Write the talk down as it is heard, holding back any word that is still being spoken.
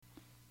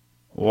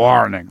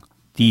Warning.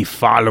 The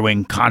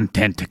following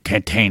content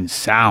contains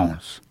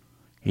sounds.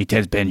 It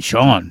has been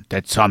shown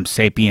that some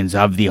sapiens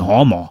of the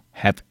Homo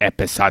have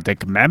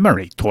episodic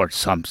memory towards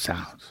some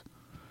sounds,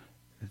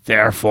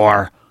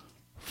 therefore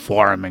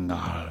forming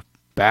a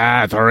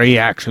bad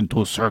reaction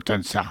to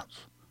certain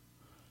sounds.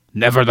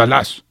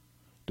 Nevertheless,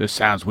 the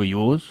sounds we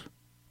use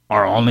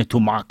are only to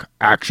mock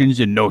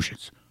actions and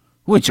notions,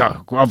 which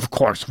are, of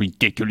course,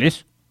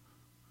 ridiculous.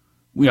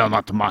 We are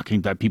not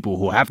mocking the people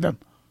who have them.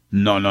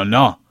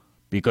 No.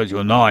 Because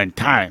in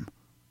time,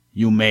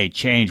 you may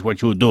change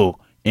what you do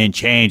and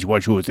change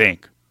what you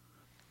think.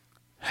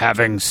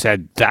 Having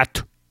said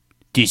that,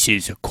 this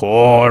is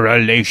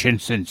Correlation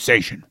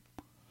Sensation,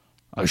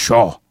 a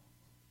show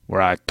where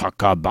I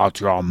talk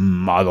about your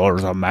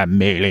mother's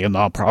mammalian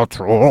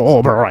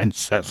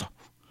protuberances.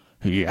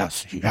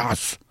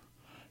 Yes.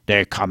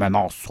 They come in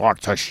all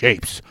sorts of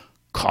shapes,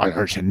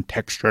 colors, and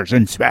textures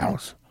and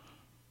smells.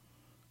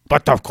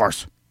 But of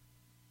course,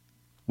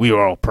 we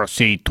will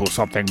proceed to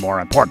something more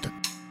important.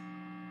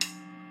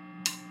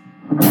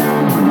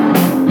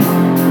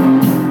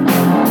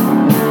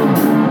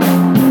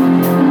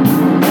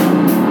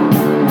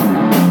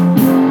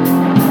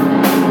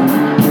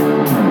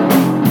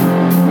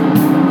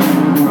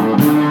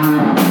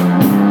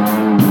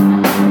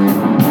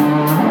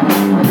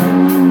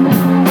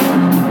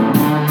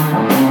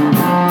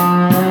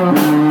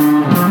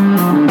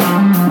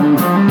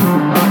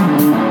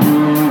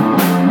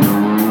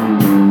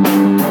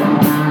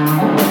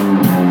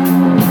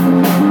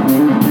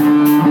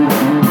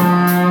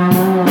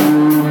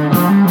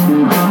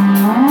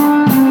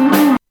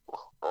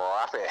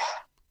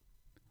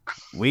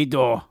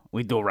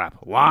 We do rap.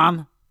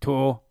 1,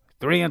 2,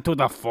 3 into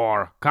the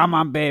 4. Come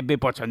on, baby,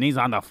 put your knees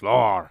on the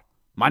floor.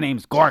 My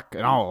name's Gork,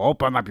 and I'll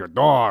open up your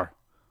door.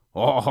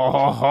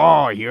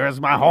 Oh,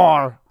 here's my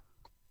whore.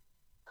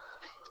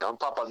 Young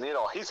Papa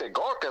Nito, he said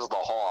Gork is the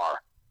whore.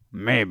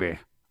 Maybe.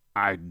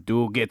 I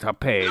do get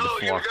paid no,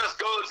 for... you just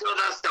go to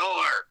the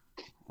store.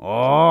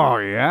 Oh,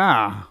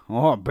 yeah.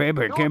 Oh,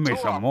 baby, give me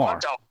some more.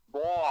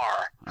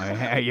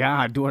 Yeah,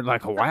 I do it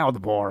like a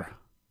wild boar.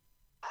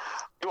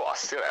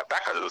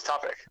 Back to this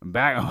topic.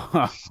 Back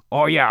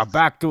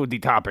to the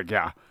topic,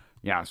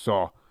 yeah,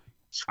 so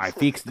I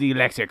fixed the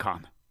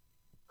lexicon.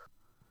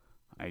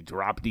 I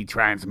dropped the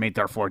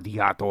transmitter for the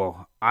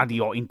audio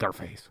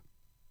interface.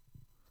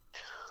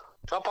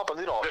 John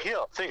Papanito, here,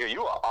 think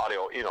you are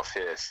audio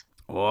interface.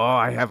 Oh,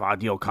 I have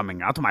audio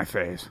coming out of my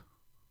face.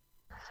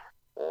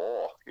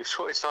 Oh, you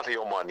sure it's not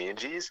your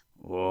meninges?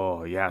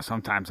 Oh, yeah,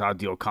 sometimes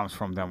audio comes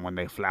from them when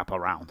they flap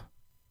around.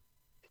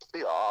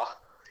 Yeah.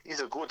 Is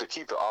it good to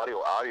keep the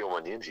audio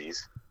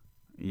meninges?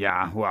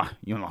 Yeah, well,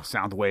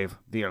 sound wave.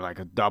 They're like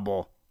a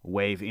double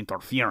wave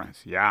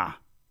interference, yeah.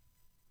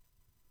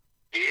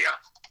 Yeah.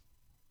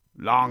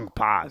 Long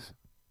pause.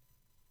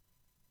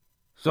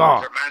 So.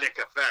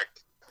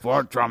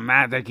 For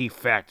dramatic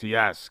effect,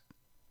 yes.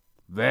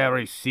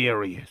 Very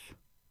serious.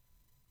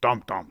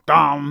 Dum dum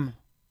dum.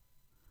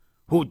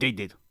 Who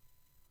did it?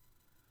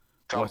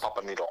 John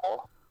Papanito.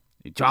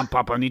 John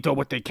Papanito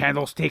with the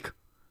candlestick?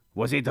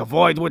 Was it the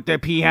Void with the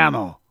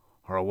piano?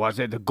 Or was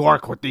it the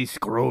Gork with the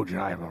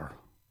screwdriver?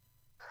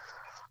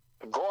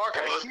 Gork,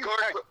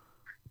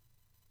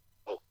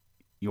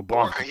 You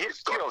bought... Gork, he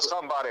killed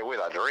somebody with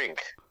a drink.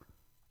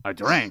 A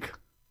drink?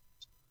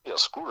 Yeah,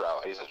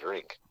 screwdriver, he's a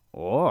drink.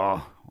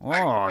 Oh,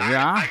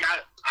 yeah? I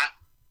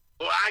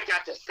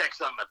got the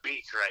sex on the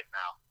beach right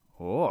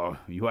now. Oh,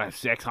 you have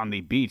sex on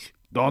the beach.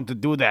 Don't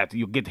do that.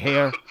 You get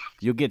hair,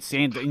 you get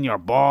sand in your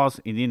balls,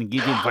 and then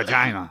get in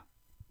vagina.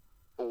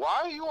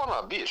 Why are you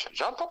on a beach?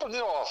 John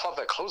Papanito thought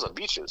they closed the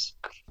beaches.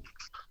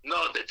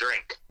 No, the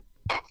drink.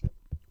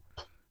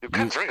 You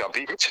can't drink a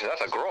beach.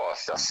 That's a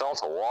gross. There's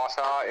salt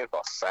water, it's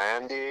a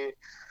sandy.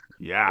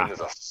 Yeah.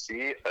 There's a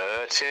sea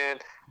urchin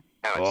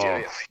and a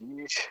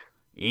jellyfish.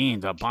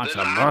 And a bunch of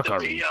I mercury.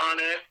 have to pee on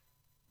it.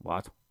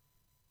 What?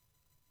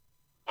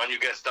 When you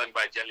get stung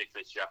by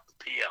jellyfish, you have to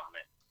pee on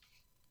it.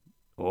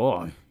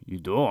 Oh, you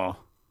do?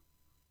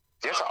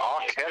 Yes,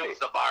 R. Kelly.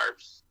 The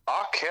barbs.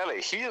 R.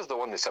 Kelly, he is the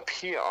one that's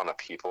appear on the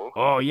people.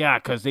 Oh, yeah,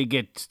 because they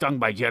get stung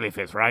by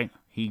jellyfish, right?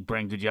 He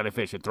brings the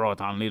jellyfish and throw it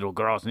on little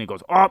girls, and he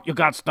goes, "Oh, you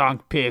got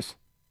stung, piss."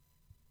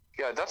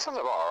 Yeah, that sounds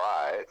about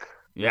right.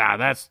 Yeah,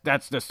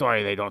 that's the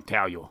story they don't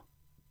tell you.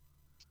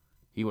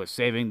 He was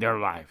saving their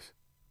lives.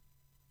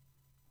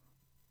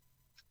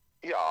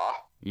 Yeah.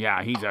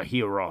 Yeah, he's a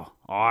hero.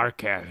 R.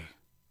 Kelly.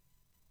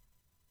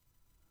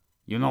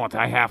 You know what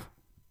I have?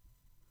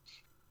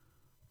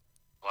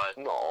 What?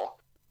 No.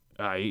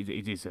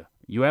 It is.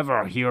 You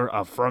ever hear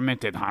of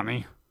fermented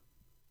honey?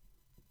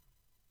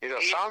 It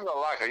sounds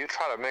like you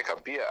try to make a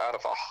beer out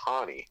of a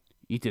honey.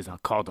 It is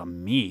called a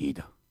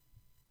mead.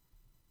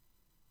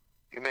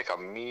 You make a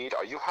mead?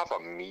 Or you have a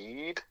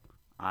mead?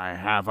 I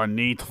have a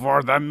need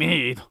for the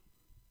mead.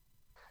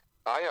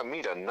 I am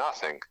mead or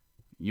nothing.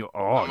 I'm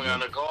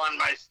gonna go on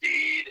my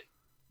steed.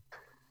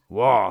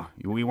 Whoa,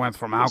 we went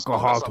from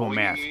alcohol to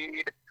meth.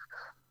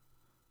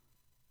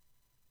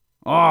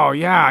 Oh,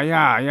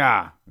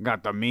 yeah.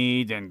 Got the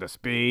mead and the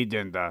speed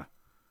and the,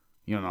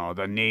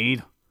 the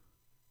need.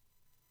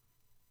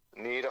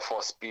 Need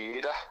for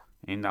speed.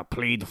 And the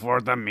plead for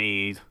the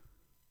mead.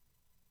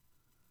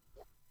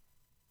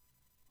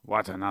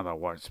 What another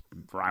words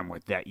rhyme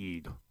with that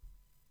eed?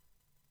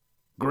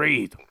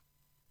 Greed.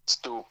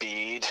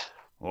 Stupid.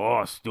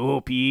 Oh,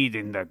 stupid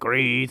and the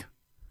greed.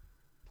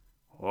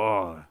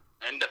 Oh.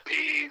 And the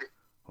peed.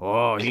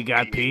 Oh, he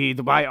got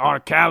peed by R.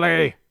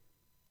 Kelly.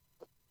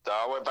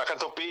 We're back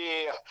into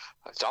P.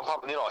 Jump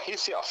up,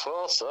 he's a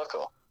full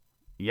circle.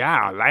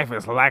 Yeah, life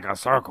is like a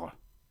circle.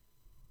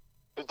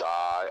 You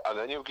die, and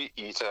then you get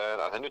eaten,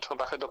 and then you turn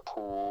back into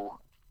poo.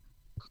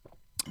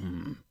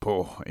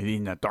 Poo,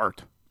 in the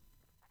dirt.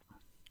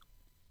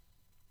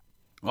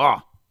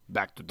 Oh,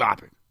 back to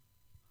topic.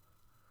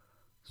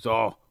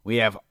 So, we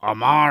have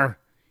Ammar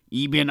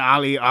ibn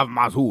Ali of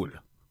Mosul.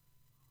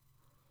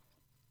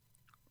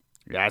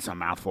 That's a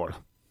mouthful.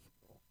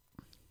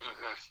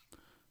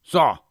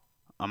 So,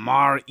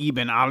 Ammar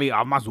ibn Ali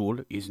of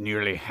Mosul is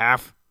nearly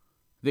half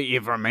the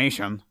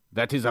information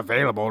that is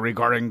available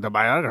regarding the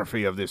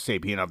biography of this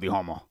sapien of the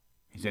Homo.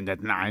 Isn't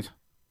that nice?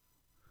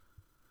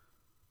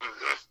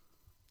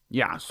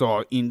 Yeah,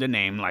 so in the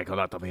name, like a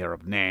lot of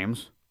Arab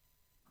names,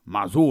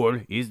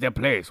 Mosul is the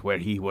place where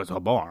he was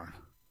born.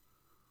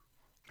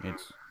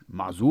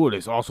 Mosul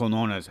is also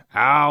known as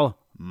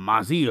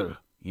Al-Mazil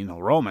in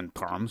Roman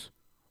terms,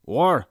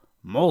 or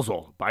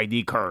Mosul by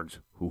the Kurds,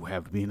 who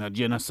have been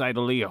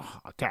genocidally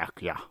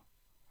attacked, yeah.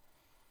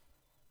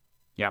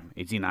 Yeah,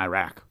 it's in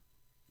Iraq.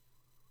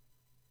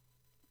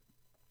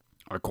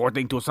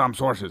 According to some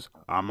sources,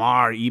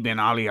 Ammar ibn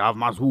Ali of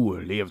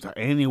Mosul lived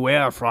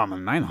anywhere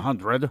from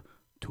 900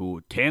 to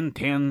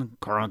 1010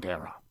 current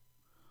era.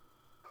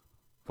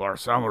 For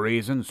some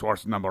reason,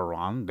 source number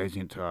 1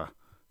 doesn't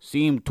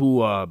seem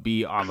to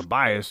be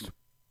unbiased,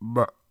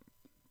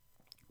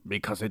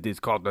 because it is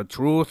called the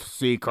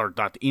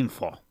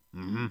truthseeker.info.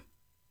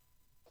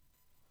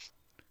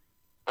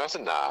 That's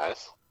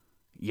nice.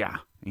 Yeah,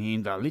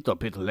 and a little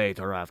bit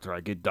later, after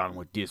I get done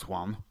with this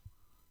one,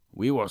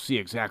 we will see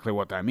exactly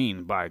what I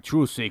mean by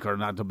truthseeker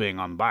not being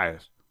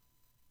unbiased.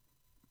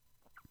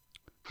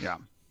 Yeah.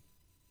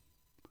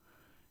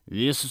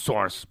 This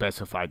source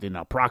specified an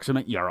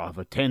approximate year of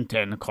a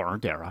 1010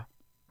 current era,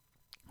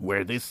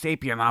 where this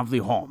sapien of the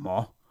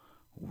Homo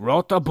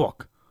wrote a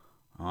book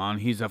on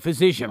his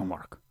physician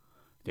work.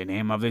 The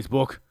name of this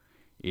book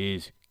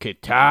is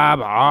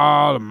Kitab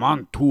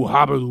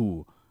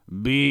al-Mantuhabadu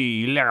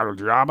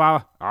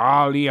bi-Ilarjaba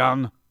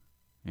al-Yan,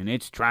 and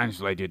it's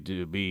translated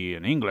to be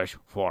in English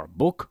for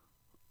Book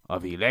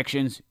of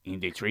Elections in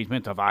the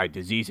Treatment of Eye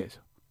Diseases.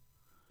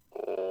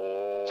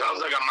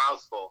 Sounds like a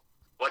mouthful.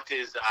 What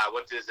is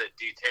it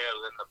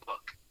detailed in the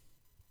book?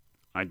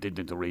 I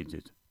didn't read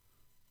it.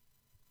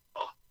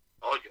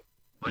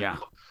 Yeah.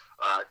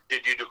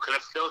 Did you do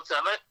cliff notes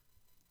of it?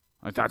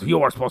 I thought you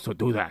were supposed to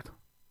do that.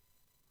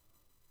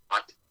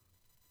 What?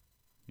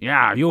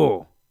 Yeah,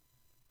 you.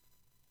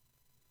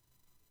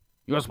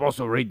 You're supposed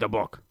to read the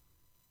book.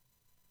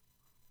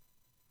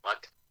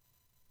 What?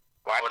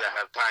 Why would I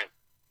have time?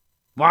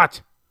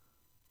 What?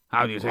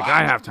 How do you think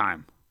I have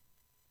time?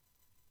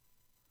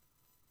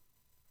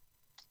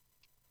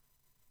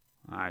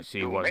 I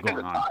see what's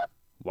going on.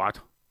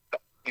 What?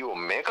 You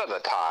make the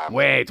time.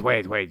 Wait.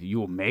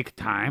 You make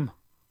time?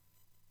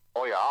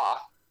 Oh, yeah.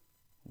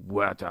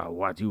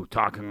 What you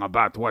talking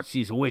about? What's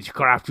this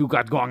witchcraft you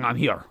got going on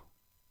here?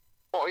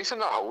 Oh, it's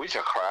not a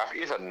witchcraft.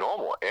 It's a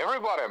normal.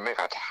 Everybody make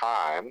a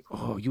time.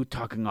 Oh, you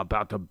talking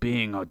about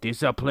being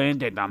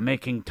disciplined and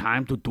making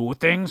time to do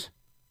things?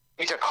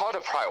 It's called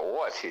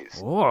priorities.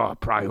 Oh,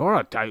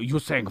 prioritize. You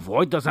saying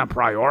Void doesn't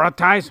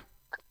prioritize?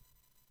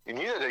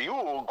 Neither do you,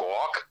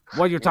 Gawk.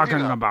 What are you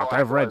talking about?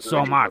 I've read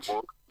so much.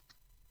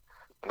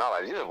 Not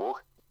like this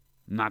book.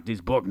 Not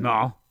this book,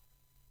 no.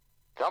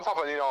 John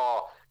Papa,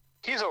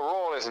 his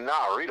role is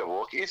not read a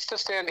book. It's to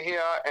stand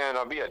here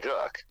and be a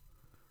jerk.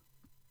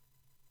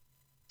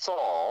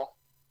 So,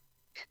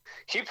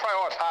 he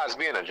prioritized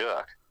being a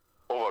jerk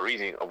over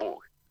reading a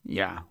book.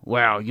 Yeah,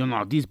 well,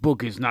 this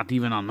book is not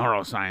even on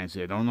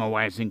neuroscience. I don't know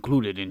why it's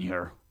included in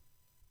here.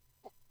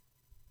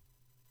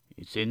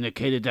 It's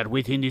indicated that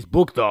within this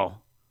book, though,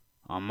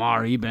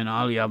 Ammar ibn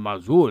Ali of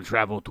Mosul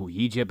traveled to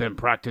Egypt and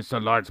practiced a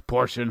large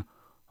portion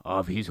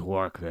of his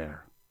work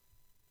there.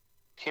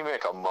 He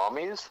make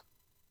mummies?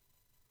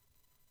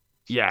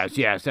 Yes,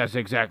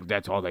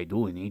 that's all they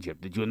do in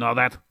Egypt. Did you know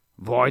that,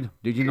 Void?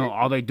 Did you know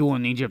all they do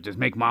in Egypt is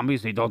make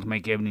mummies? They don't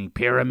make any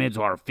pyramids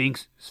or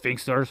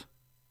sphinxers?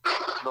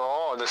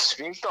 No, the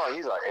sphinx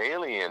is an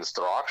alien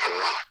structure.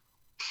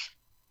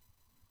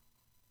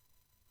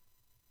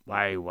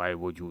 Why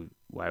would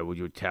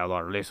you tell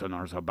our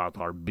listeners about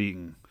our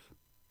beings?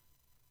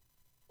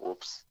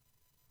 Whoops.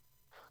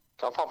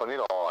 John Papa,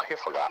 he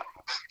forgot.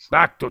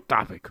 Back to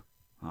topic.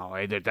 I'll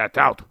edit that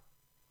out.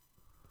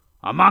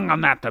 Among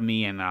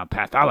anatomy and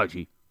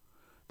pathology,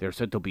 there's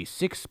said to be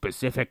 6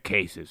 specific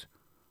cases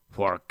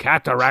for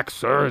cataract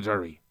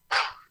surgery.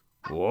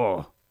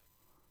 Whoa.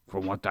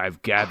 From what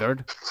I've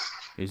gathered,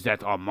 is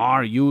that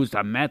Ammar used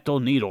a metal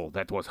needle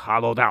that was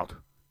hollowed out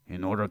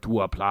in order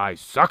to apply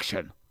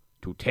suction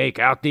to take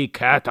out the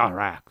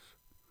cataracts.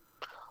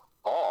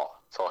 Oh,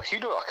 so he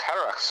do a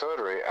cataract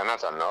surgery, and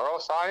that's a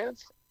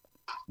neuroscience?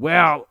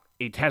 Well,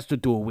 it has to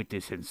do with the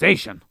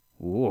sensation.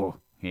 Ooh,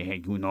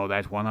 hey, you know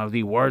that's one of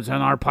the words in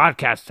our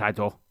podcast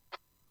title.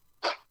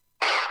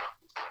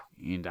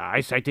 And the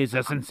eyesight is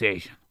a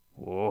sensation.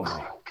 Oh.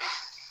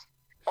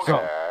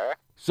 Okay.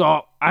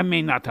 So I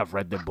may not have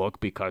read the book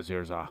because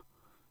there's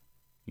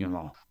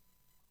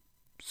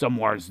some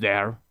words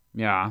there.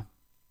 Yeah.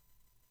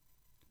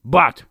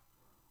 But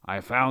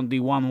I found the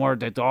one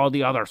word that all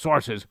the other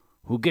sources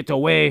who get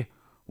away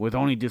with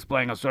only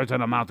displaying a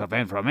certain amount of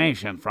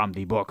information from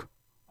the book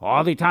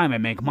all the time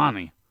and make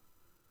money.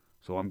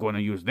 So I'm going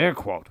to use their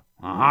quote.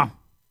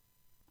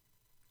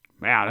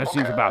 Yeah, that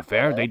seems about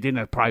fair. They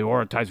didn't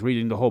prioritize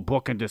reading the whole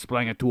book and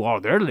displaying it to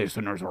all their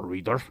listeners or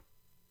readers.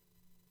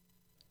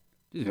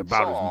 This is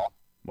about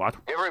what?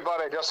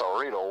 Everybody just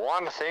read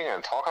one thing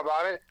and talk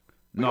about it?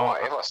 No. You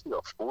don't ever see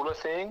a fuller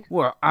thing?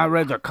 Well, I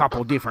read a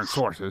couple different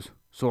sources,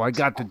 so I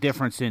got the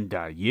difference in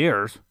the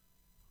years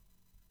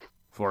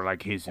for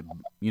like his,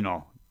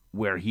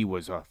 where he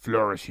was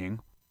flourishing.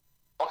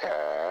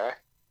 Okay.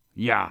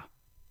 Yeah.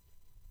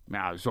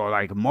 Now, so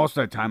like most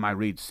of the time I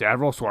read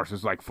several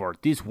sources. Like for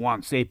this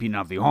one sapien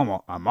of the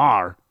Homo,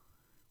 Ammar,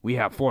 we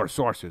have 4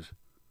 sources.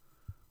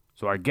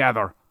 So I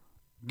gather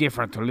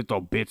different little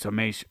bits of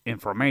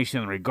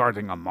information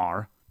regarding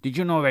Ammar. Did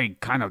you know they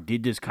kind of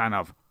did this kind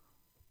of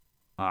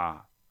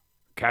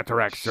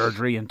cataract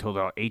surgery until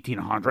the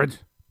 1800s?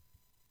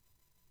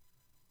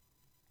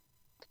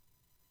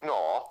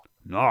 No.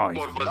 No.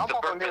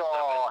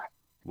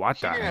 What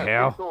the He didn't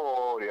hell?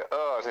 control the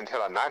Earth until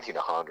the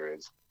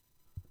 1900s.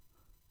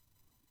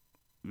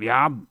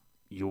 Yeah,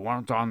 you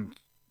want on,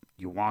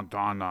 the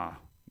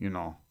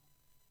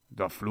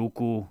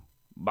Fluku,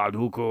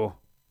 Baduku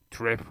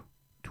trip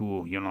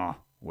to,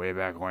 way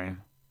back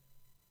when?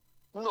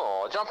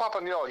 No, John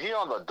Papa, he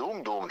on the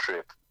Doom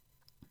trip.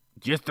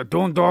 Just the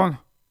Dun?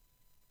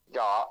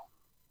 Yeah.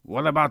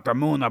 What about the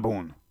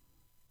Moonaboon?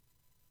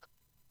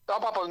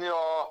 John Papa,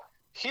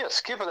 he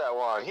skip that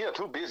one. He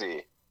too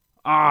busy.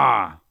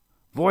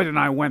 Void and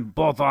I went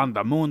both on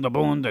the Moon, the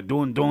Dun,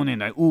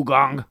 and the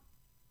Oolong.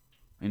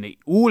 And the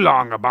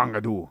Oolong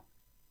Bangadoo.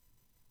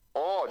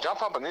 Oh, John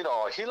Papa,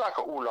 he like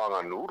a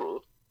oolong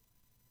noodle.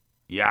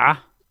 Yeah?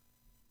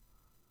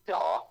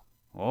 Yeah.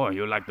 Oh,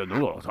 you like the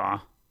noodles, huh?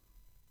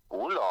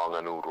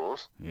 Oolong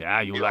noodles.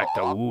 Yeah, you like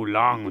the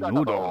oolong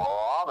noodle.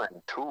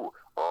 Ramen too.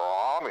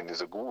 Ramen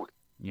is good.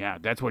 Yeah,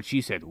 that's what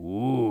she said.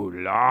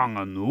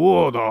 Oolong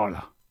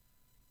noodle.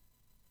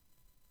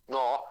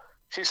 No,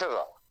 she says,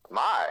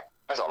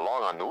 that's a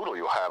long noodle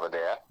you have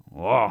there.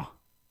 Oh,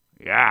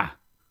 yeah.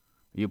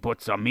 You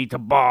put some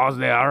meatballs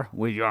there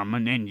with your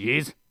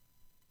meninges.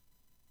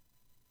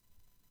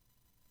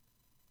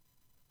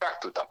 Back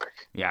to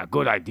topic. Yeah,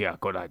 good idea.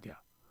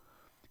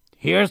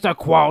 Here's the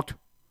quote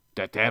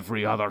that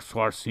every other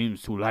source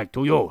seems to like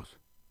to use.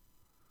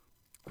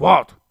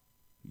 Quote,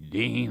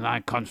 "Then I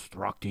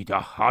constructed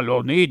a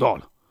hollow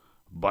needle,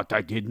 but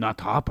I did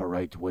not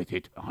operate with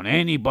it on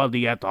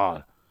anybody at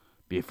all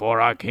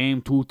before I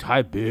came to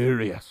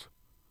Tiberias.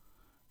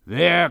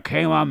 There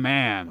came a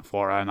man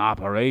for an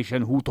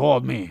operation who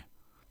told me,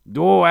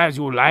 'Do as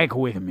you like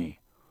with me,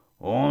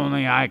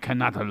 only I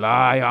cannot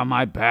lie on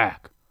my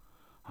back.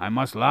 I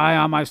must lie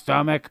on my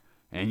stomach,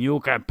 and you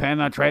can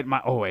penetrate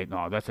my—' Oh, wait,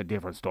 no, that's a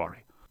different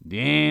story.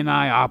 Then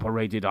I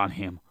operated on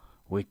him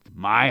with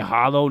my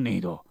hollow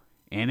needle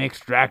and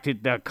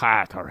extracted the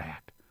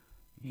cataract.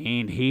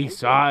 And he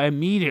saw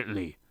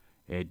immediately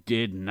it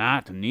did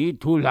not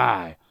need to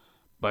lie,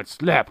 but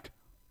slept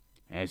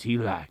as he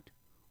liked.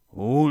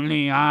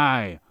 Only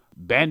I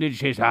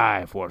bandaged his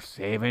eye for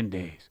 7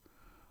 days.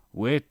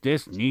 With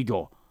this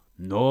needle,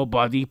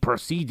 nobody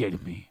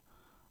preceded me.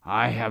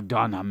 I have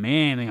done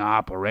many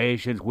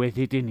operations with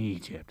it in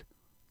Egypt."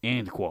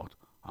 End quote.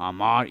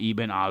 Ammar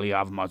ibn Ali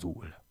of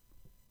Mosul.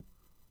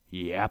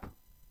 Yep.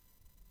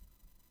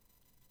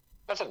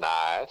 That's a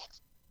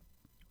nice.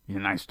 It's a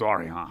nice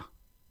story, huh?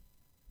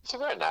 It's a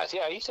very nice.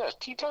 Yeah,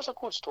 he tells a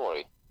good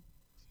story.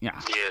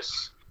 Yeah.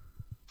 Yes.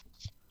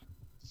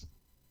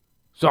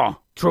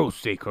 So,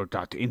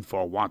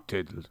 truthseeker.info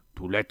wanted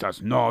to let us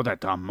know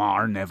that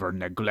Ammar never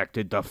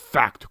neglected the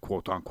fact,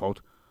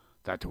 quote-unquote,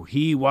 that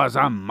he was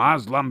a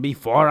Muslim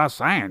before a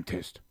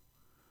scientist.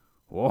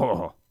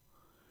 Oh.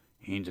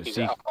 Is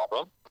that a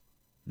problem?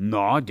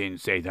 No, I didn't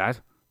say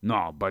that.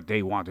 No, but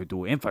they wanted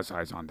to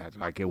emphasize on that,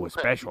 like it was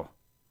special.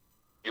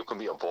 You can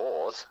be a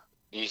both.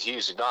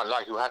 It's not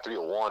like you have to be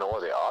one or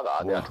the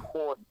other. They're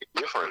totally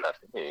different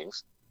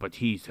things. But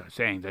he's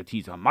saying that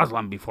he's a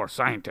Muslim before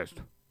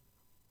scientist.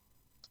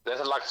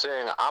 That's like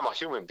saying I'm a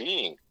human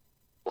being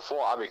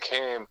before I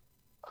became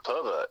a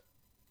pervert.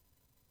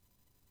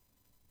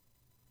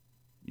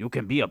 You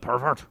can be a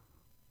pervert?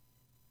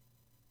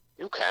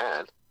 You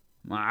can.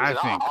 Well,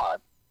 It's not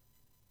hard.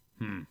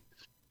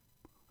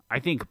 I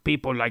think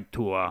people like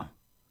to,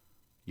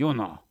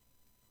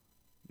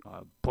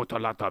 put a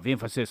lot of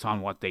emphasis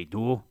on what they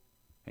do,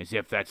 as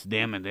if that's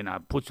them, and then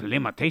puts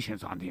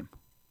limitations on them.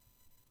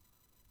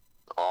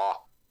 Oh,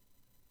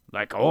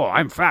 Like, oh,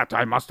 I'm fat,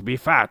 I must be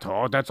fat.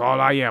 Oh, that's all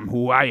I am.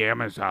 Who I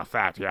am is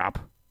fat, yep.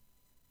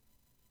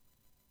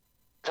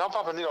 John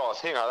Papanito, I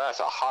think that's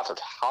a hot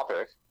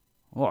topic.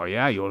 Oh,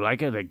 yeah, you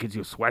like it? It gets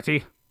you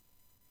sweaty?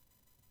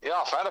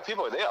 Yeah, fat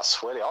people, they are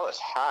sweaty all the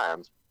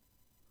time.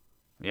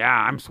 Yeah,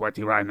 I'm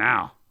sweaty right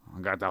now. I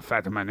got the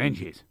fat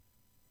meninges.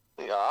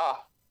 Yeah,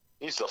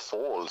 it's the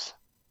folds.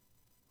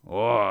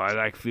 Oh, I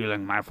like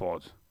feeling my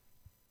folds.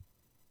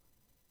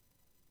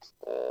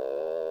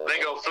 Oh.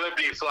 They go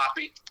flippy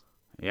floppy.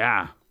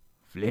 Yeah,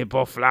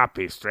 flippo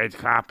floppy, straight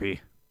copy.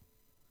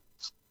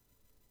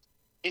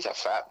 It's a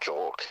fat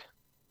joke.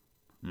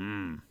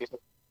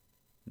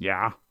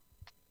 Yeah?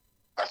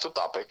 Back to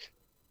topic.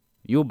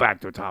 You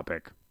back to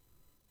topic.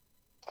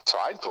 I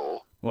tried to.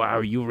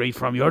 Well, you read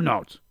from your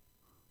notes.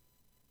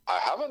 I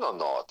haven't a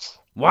note.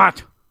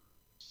 What?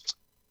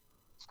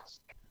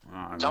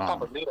 Oh, John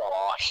no. Papanito,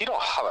 he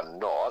don't have a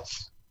note.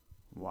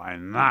 Why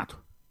not?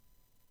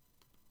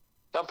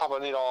 John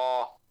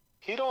Papanito,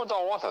 he don't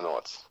want a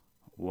note.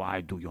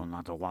 Why do you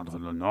not want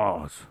to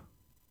know?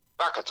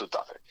 Back to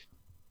topic.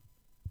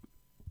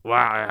 Well,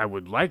 I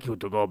would like you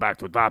to go back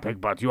to topic,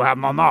 but you have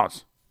no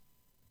notes.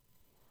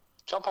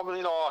 John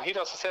Papanito, he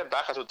doesn't say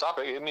back to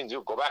topic. It means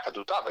you go back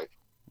to topic.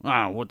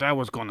 What I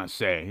was gonna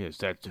say is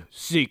that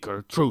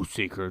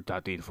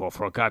Seeker.info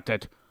forgot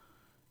that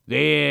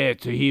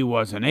he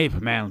was an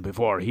ape man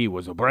before he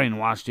was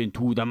brainwashed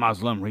into the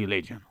Muslim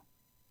religion.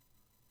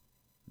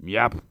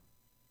 Yep.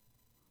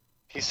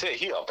 He said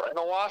he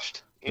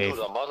brainwashed into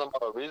the Muslim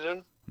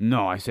religion?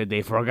 No, I said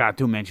they forgot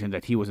to mention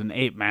that he was an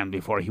ape man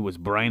before he was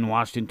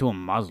brainwashed into a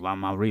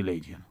Muslim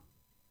religion.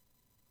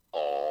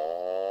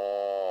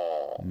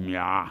 Oh.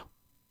 Yeah.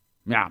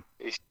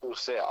 You still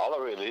say all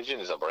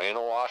religion is a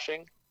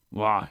brainwashing?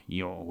 Well,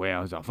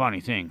 it's a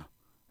funny thing.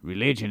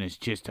 Religion is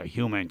just a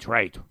human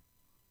trait.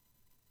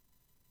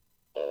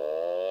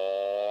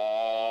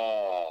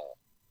 Oh.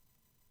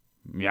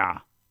 Yeah.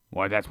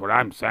 Well, that's what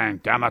I'm saying,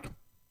 damn it.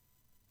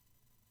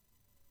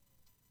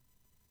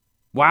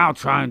 While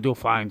trying to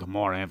find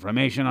more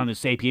information on the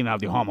sapien of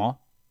the Homo,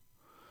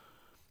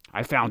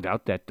 I found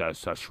out that the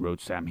Sushroot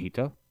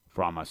Samhita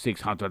from a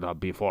 600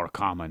 before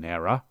Common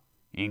Era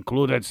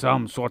included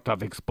some sort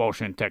of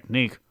expulsion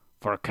technique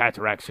for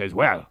cataracts as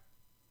well.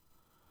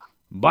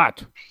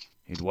 But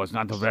it was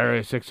not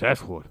very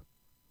successful.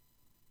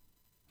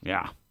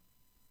 Yeah.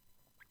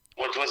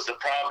 What was the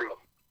problem?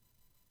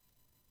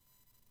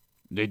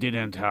 They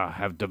didn't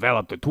have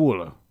developed the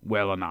tool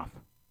well enough.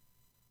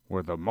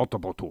 Or the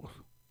multiple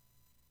tools.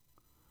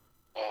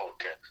 Oh,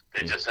 okay.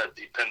 They just had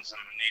the pins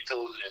and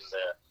needles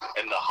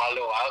in the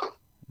hollow out.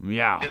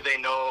 Yeah. Did they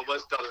know it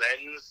was the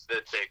lens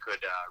that they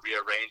could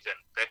rearrange and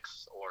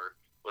fix, or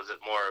was it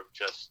more of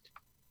just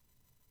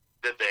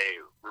did they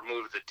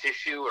remove the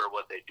tissue, or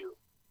what they do?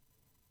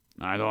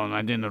 I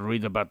didn't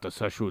read about the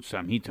Sushroot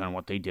Samhita and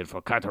what they did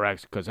for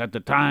cataracts, because at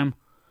the time,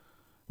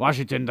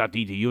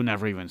 Washington.edu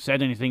never even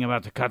said anything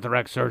about the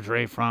cataract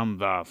surgery from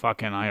the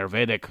fucking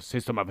Ayurvedic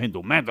system of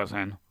Hindu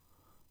medicine,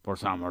 for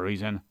some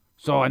reason.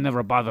 So I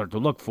never bothered to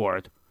look for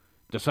it.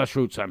 The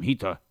Sushroot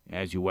Samhita,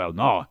 as you well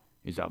know,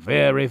 is a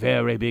very,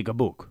 very big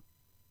book.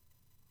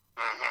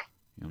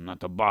 Mm-hmm. I'm not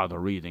to bother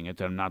reading it.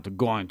 I'm not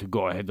going to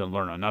go ahead and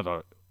learn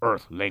another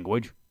Earth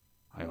language.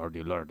 I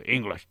already learned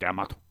English, damn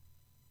it.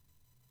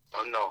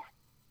 Oh, no.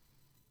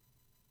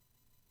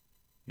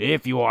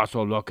 If you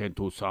also look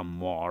into some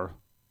more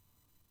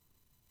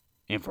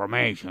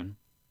information,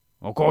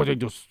 according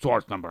to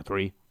source number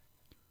 3,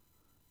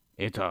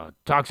 it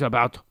talks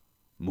about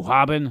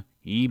Muhammad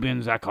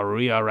ibn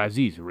Zakaria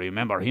Raziz.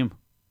 Remember him?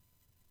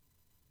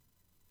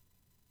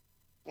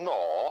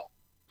 No.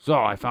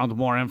 So I found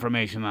more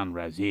information on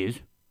Raziz,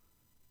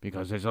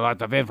 because there's a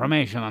lot of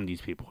information on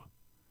these people.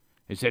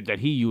 It said that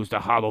he used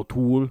a hollow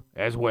tool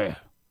as well.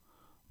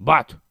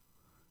 But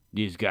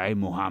this guy,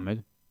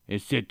 Muhammad,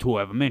 is said to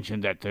have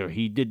mentioned that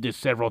he did this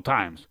several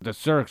times. The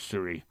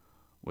surgery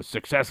was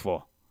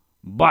successful,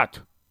 but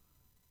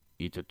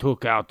it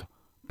took out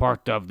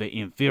part of the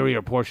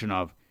inferior portion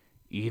of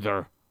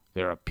either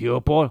their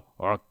pupil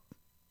or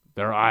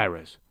their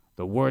iris.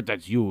 The word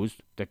that's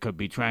used, that could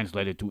be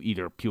translated to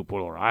either pupil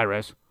or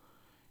iris,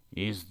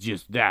 is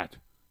just that.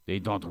 They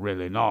don't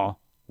really know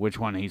which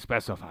one he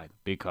specified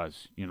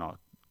because,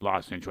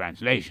 lost in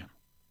translation.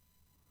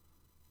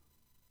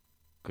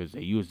 Because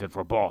they used it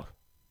for both.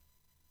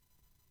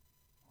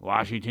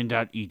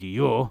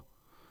 Washington.edu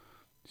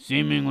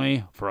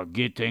seemingly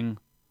forgetting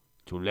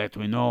to let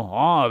me know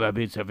all the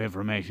bits of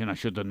information I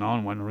should have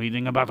known when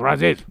reading about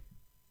Raziz.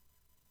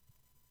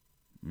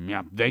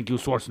 Yeah, thank you,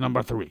 source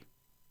number 3.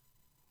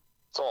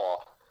 So,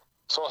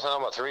 source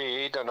number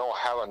 3 don't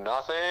have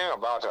nothing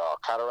about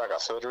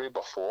cataract surgery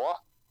before?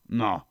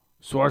 No,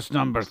 source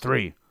number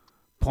 3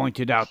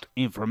 pointed out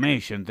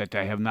information that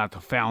I have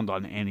not found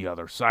on any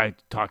other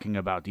site talking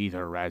about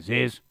either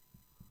Raziz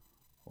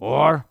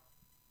or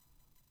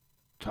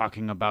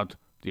talking about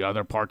the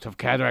other parts of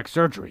cataract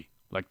surgery,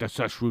 like the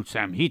Sushroot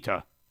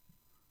Samhita,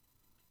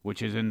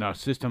 which is in the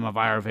system of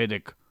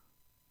Ayurvedic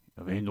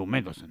of Hindu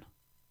medicine.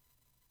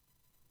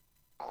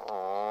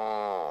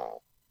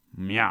 Oh.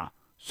 Yeah.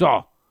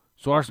 So,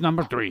 source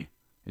number 3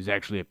 is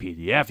actually a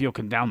PDF you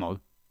can download.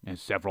 It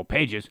has several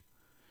pages,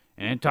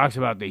 and it talks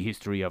about the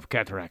history of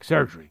cataract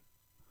surgery.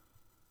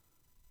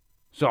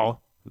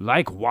 So,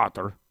 like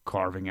water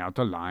carving out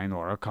a line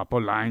or a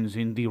couple lines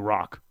in the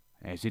rock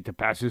as it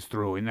passes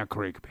through in a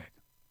creek bed.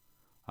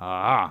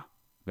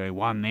 The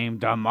one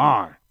named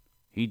Ammar.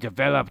 He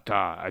developed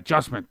an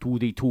adjustment to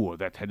the tool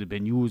that had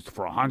been used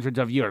for hundreds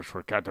of years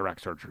for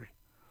cataract surgery,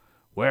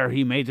 where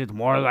he made it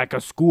more like a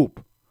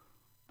scoop,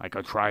 like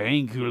a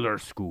triangular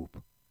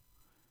scoop.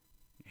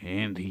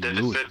 And he Did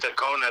it fit the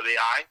cone of the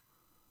eye?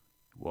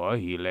 Well,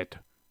 he let,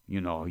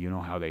 you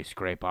know how they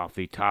scrape off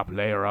the top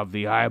layer of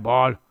the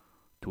eyeball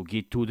to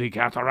get to the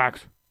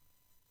cataracts?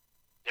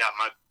 Yeah,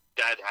 my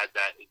dad had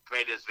that. It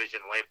made his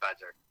vision way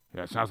better.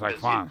 Yeah, sounds like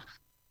fun.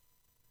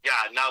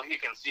 Now he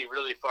can see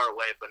really far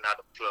away, but not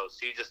up close.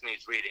 He just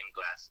needs reading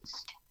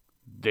glasses.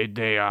 Did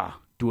they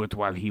do it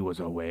while he was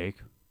awake?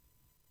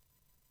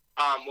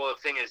 Well,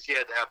 the thing is, he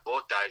had to have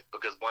both eyes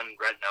because one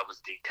retina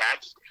was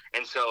detached,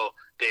 and so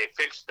they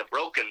fixed the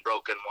broken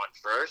one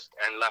first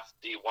and left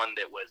the one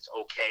that was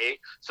okay,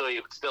 so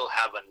he would still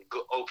have an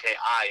okay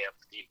eye if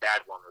the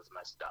bad one was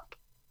messed up.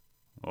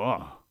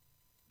 Oh,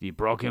 the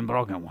broken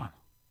one.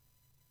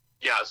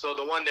 Yeah, so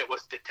the one that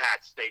was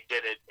detached, they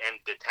did it and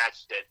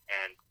detached it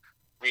and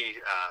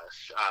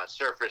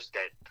surfaced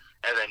it,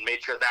 and then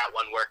made sure that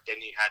one worked, and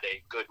he had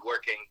a good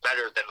working,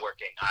 better than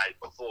working eye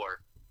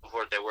before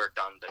they worked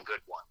on the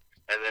good one.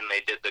 And then they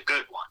did the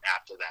good one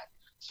after that.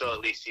 So at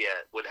least he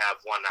would have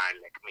one eye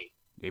like me.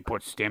 They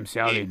put stem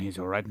cell in his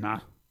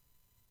retina?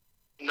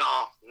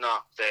 No.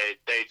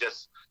 They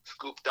just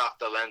scooped off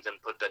the lens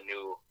and put the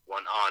new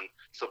one on.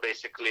 So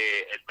basically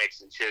it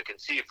makes it so you can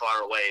see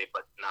far away,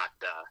 but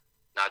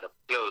not up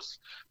close.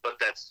 But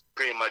that's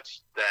pretty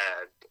much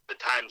the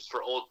times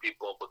for old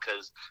people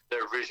because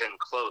their vision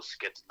close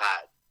gets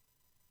bad.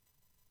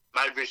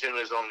 My vision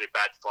is only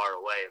bad far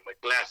away. And with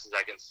glasses,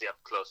 I can see up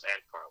close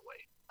and far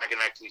away. I can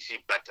actually see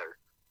better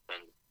than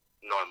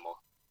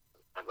normal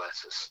my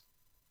glasses.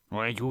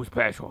 Well, ain't you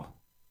special?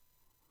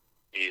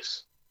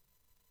 Yes.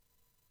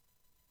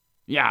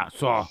 Yeah,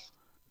 so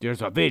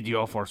there's a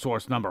video for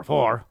source number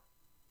 4.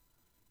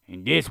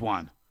 In this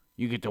one,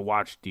 you get to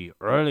watch the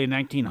early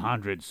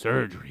 1900s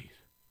surgeries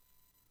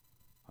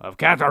of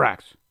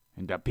cataracts,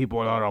 and the people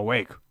are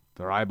awake.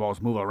 Their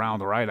eyeballs move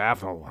around right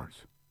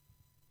afterwards.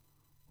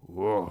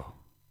 Whoa.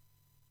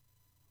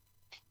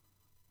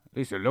 At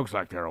least it looks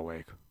like they're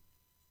awake.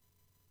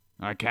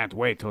 I can't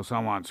wait till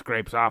someone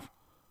scrapes off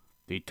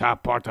the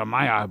top part of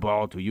my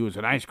eyeball to use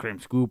an ice cream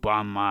scoop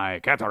on my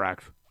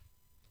cataracts.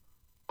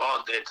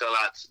 Oh, it's a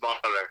lot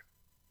smaller.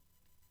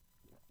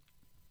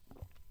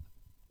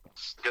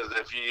 Because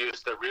if you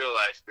use the real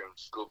ice cream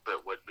scoop,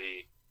 it would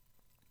be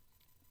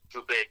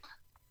too big.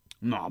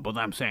 No, but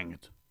I'm saying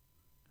it.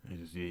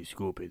 It's the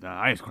scoop is the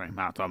ice cream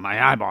out of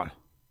my eyeball.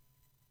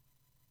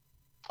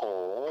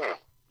 Oh.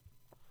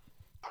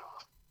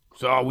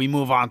 So we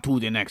move on to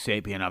the next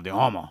sapien of the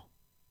Homo.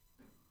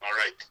 All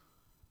right.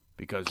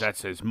 Because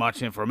that's as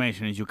much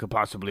information as you could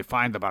possibly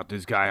find about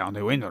this guy on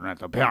the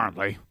internet,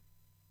 apparently.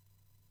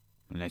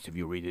 Unless if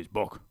you read his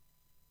book.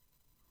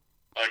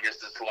 I guess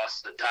it's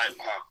lost the time,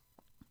 huh?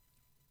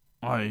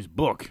 Oh, his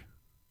book.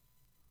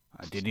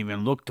 I didn't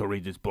even look to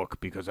read his book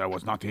because I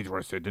was not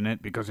interested in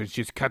it because it's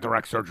just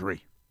cataract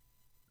surgery.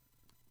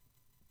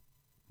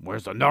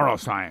 Where's the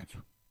neuroscience?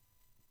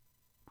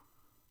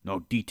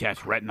 No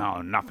detached retina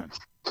or nothing.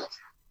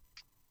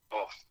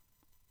 Oh.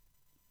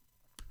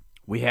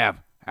 We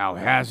have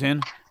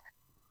Alhazen,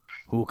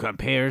 who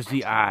compares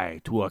the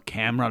eye to a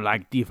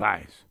camera-like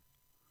device.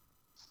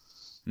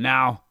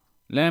 Now,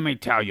 let me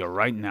tell you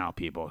right now,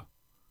 people.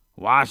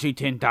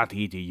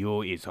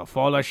 Washington.edu is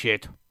full of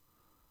shit.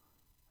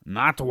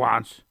 Not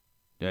once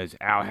does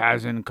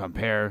Alhazen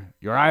compare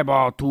your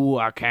eyeball to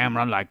a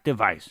camera-like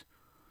device.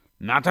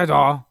 Not at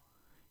all.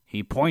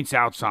 He points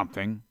out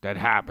something that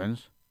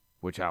happens,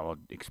 which I will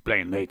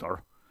explain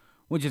later,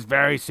 which is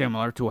very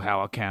similar to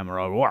how a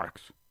camera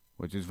works,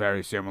 which is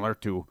very similar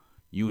to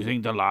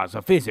using the laws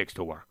of physics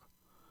to work.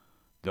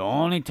 The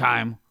only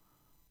time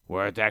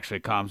where it actually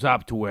comes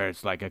up to where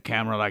it's like a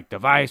camera-like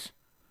device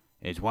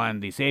is when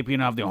the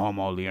sapien of the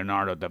Homo,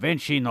 Leonardo da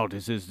Vinci,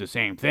 notices the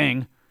same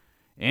thing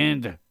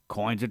and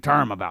coins a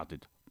term about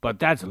it. But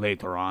that's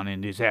later on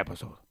in this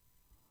episode.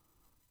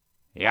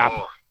 Yep.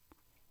 Oh.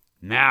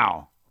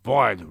 Now,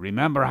 Void,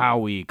 remember how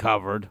we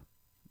covered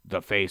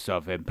the face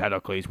of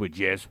Empedocles with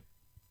jizz?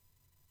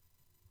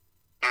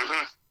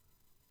 Mm-hmm.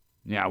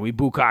 Yeah, we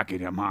bukkaked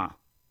him, huh?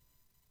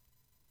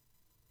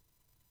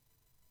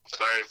 It's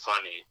very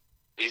funny.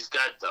 He's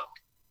dead, though.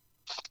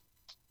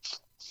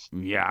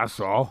 Yeah,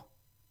 so?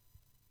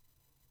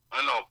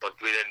 I know, but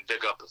we didn't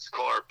dig up his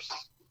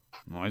corpse.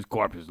 No, his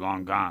corpse is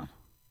long gone.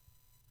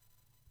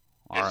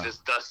 It's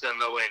just dust in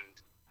the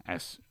wind.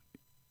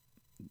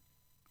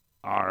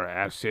 Our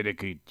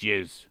acidic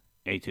jizz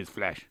ate his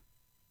flesh.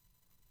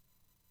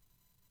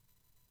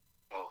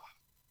 Oh.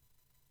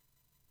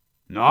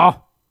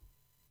 No?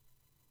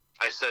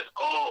 I said,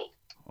 oh.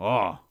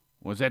 Oh,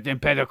 was that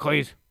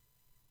Empedocles?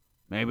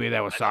 Maybe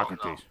that was I don't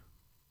Socrates.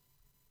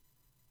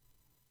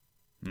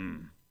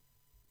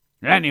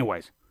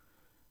 Anyways,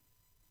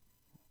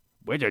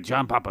 where did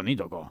John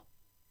Papanito go?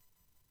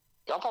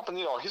 John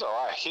Papanito, he's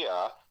right here.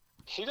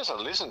 He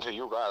doesn't listen to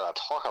you guys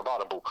talk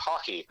about a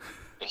bukkake,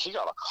 and he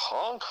got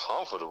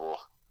uncomfortable.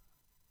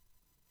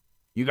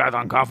 You got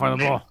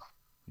uncomfortable?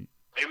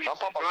 Maybe you should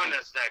join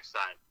us next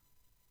time.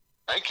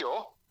 Thank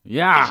you.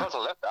 Yeah. He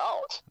felt left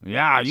out.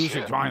 Yeah, you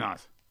should join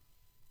us.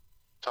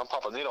 John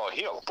Papanito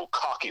here,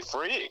 bukkake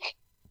freak.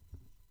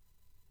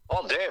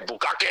 All day,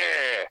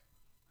 bukkake.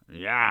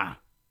 Yeah.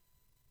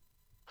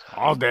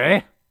 All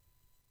day?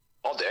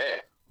 All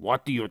day.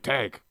 What do you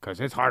take? 'Cause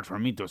it's hard for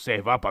me to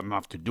save up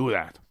enough to do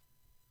that.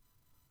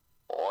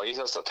 Oh, he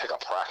has to take a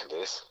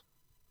practice.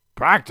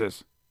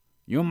 Practice?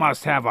 You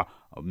must have a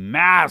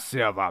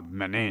massive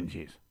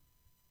meninges.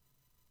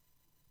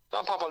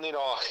 John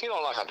Papanito, he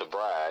don't like to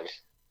brag.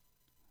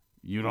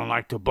 You don't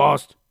like to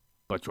boast,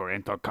 but you're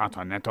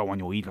intercontinental when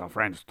you eat a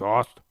French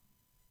toast?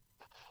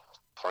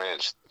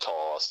 French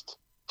toast.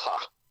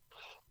 Ha.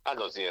 I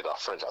don't eat a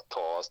French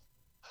toast.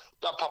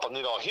 John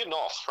Papanito, he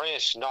know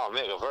French not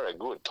make a very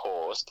good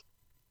toast.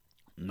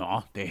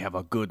 No, they have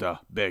a good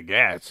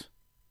baguette.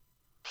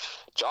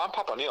 John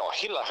Papanito,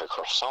 he like a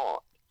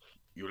croissant.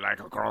 You like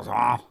a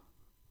croissant?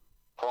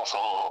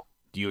 Croissant.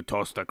 Do you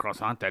toast a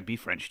croissant? That'd be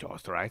French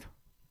toast, right?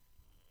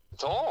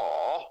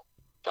 No.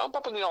 John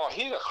Papanito,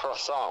 he's a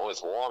croissant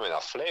with warm and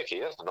a flaky.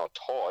 It's no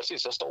toast.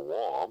 It's just a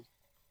warm.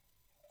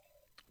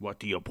 What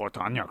do you put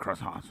on your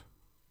croissants?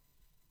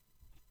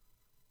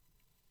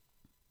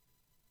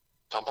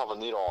 John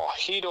Papanito,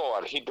 he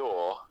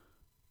do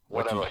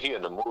whatever he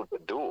in the mood to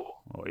do.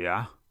 Oh,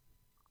 yeah?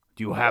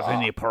 Do you have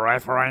any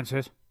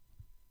preferences?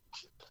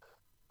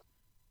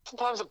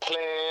 Sometimes it's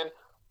plain.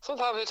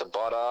 Sometimes it's a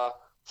butter.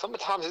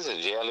 Sometimes it's a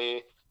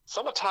jelly.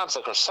 Sometimes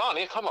the croissant,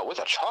 it come up with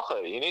a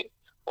chocolate in it.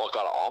 Or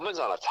got almonds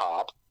on the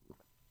top.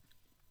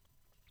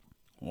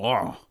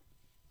 Wow.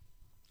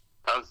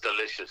 Sounds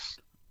delicious.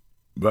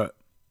 But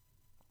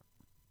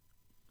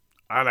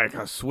I like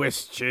a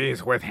Swiss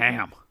cheese with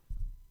ham.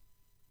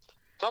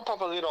 John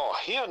Papanito,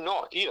 he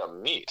not eat a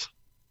meat.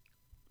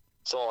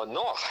 So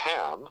no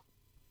ham.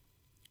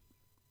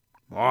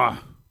 Oh,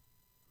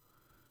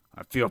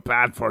 I feel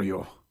bad for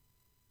you.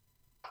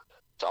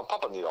 John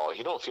Papanito,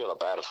 he don't feel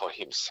bad for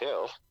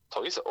himself.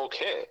 So it's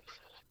okay.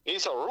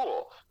 It's a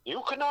rule.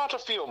 You cannot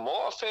feel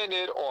more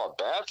offended or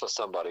bad for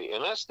somebody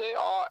unless they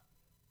are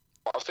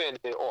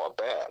offended or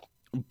bad.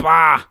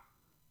 Bah!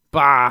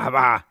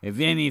 Bah! If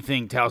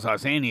anything tells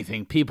us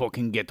anything, people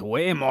can get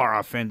way more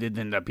offended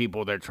than the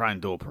people they're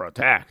trying to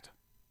protect.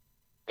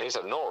 There's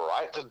no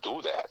right to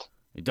do that.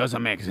 It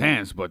doesn't make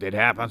sense, but it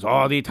happens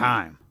all the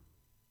time.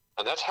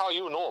 And that's how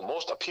you know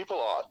most people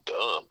are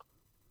dumb.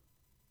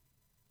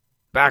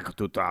 Back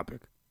to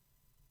topic.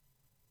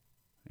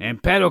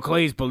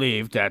 Empedocles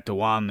believed that the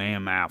one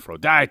named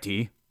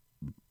Aphrodite,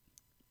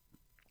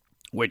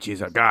 which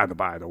is a god,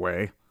 by the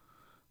way,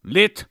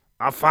 lit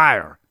a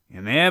fire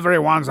in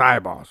everyone's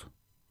eyeballs.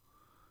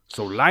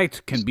 So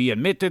light can be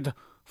emitted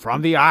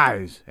from the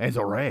eyes as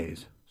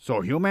rays, so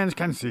humans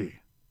can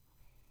see.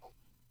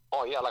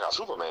 Oh, yeah, like a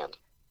Superman.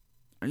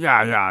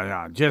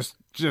 Yeah. Just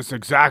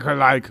exactly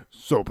like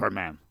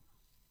Superman.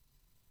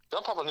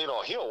 John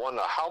Papanito, he'll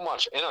wonder how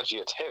much energy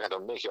it takes to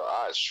make your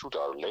eyes shoot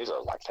a laser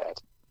like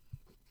that.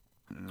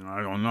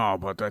 I don't know,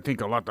 but I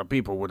think a lot of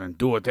people wouldn't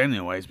do it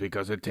anyways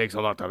because it takes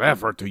a lot of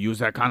effort to use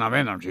that kind of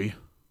energy.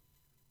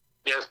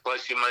 Yes,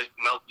 plus you might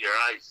melt your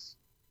eyes.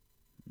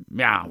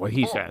 Yeah, what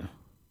he said.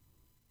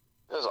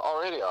 There's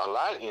already a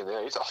light in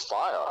there. It's a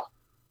fire.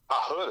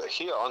 I heard it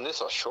here on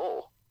this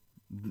show.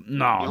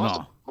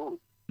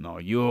 No,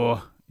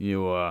 you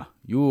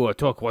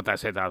took what I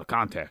said out of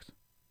context.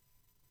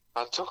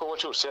 I took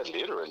what you said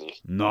literally.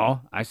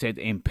 No, I said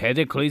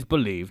Empedocles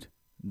believed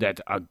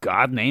that a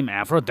god named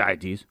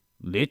Aphrodite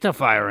lit a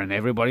fire in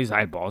everybody's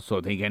eyeballs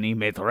so they can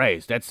emit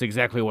rays. That's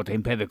exactly what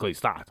Empedocles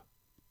thought.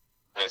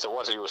 And so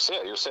what you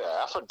said? You said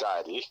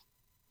Aphrodite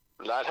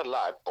light a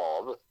light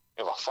bulb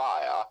of a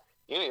fire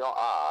in your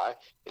eye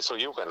so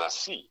you can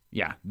see.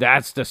 Yeah,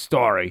 that's the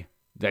story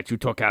that you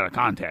took out of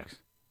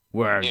context,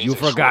 where And you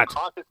forgot.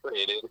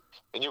 Concentrated,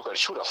 and you can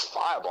shoot a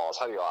fireballs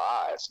out of your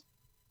eyes.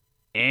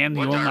 And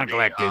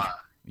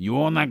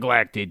you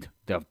neglected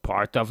the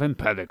part of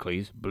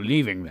Empedocles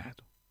believing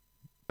that.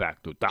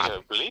 Back to If topic.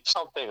 you believe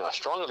something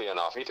strongly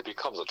enough, it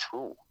becomes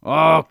true.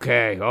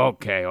 Okay.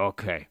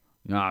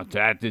 No,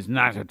 that is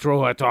not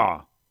true at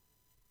all.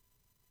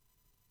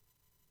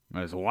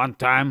 There's one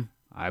time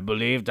I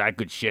believed I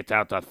could shit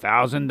out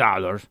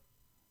 $1,000,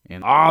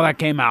 and all that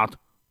came out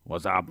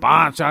was a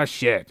bunch of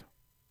shit.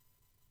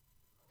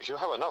 If you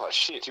have enough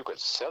shit, you could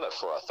sell it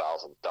for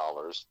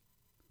 $1,000.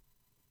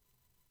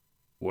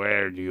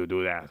 Where do you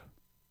do that?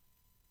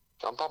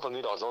 John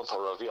Papanito don't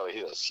reveal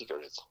his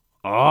secrets.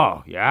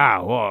 Oh,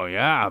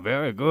 yeah,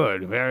 very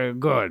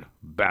good,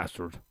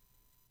 bastard.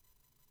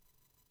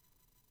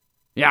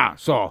 Yeah,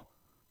 so,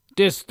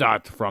 this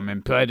thought from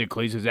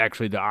Empedocles is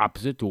actually the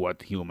opposite to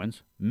what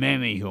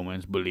many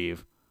humans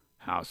believe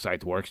how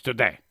sight works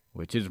today.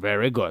 which is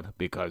very good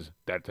because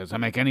that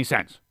doesn't make any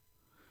sense.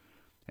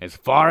 As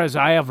far as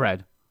I have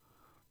read,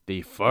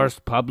 the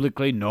first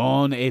publicly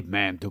known ape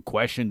man to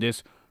question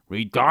this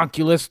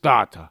redonkulous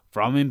thought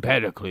from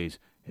Empedocles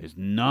is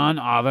none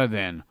other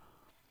than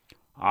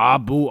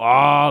Abu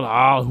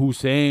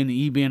al-Hussein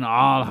ibn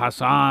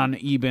al-Hassan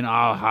ibn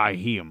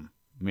al-Hayhim.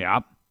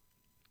 Yep.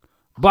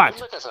 But, Can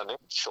you make his name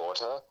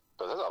shorter?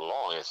 Because it's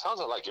long. It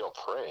sounds like you're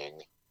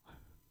praying.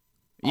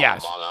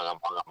 yes.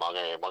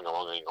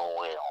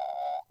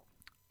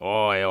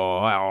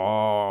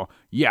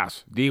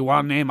 Yes, the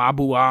one named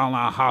Abu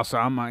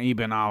al-Hassan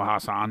ibn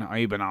al-Hassan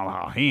ibn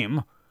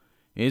al-Hayhim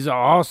is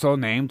also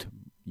named,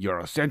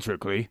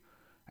 Eurocentrically,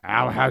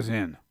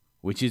 Alhazen,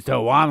 which is the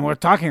one we're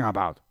talking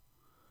about.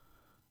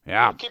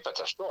 Yeah. Keep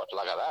it short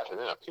like that, and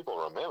then people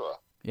remember.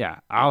 Yeah,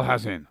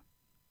 Alhazen.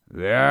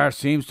 There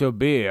seems to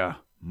be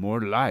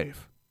more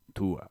life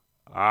to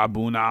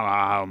Abu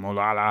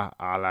al-Mulala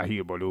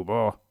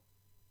al-Hibolubo.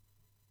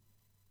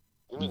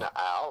 You mean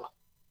Al?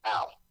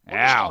 Al.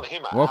 Al.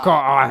 We'll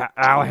call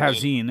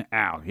Alhazen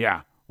Al.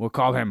 Yeah, we'll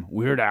call him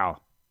Weird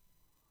Al.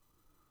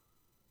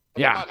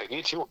 Yeah. It might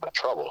get you in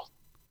trouble.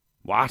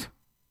 What?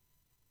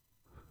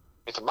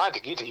 It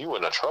might get you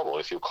in trouble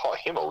if you call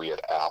him a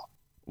Weird Al.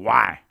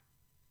 Why?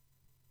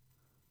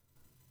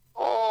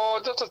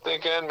 Oh, just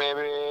thinking,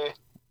 maybe.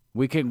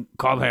 We can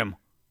call him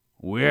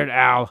Weird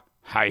Al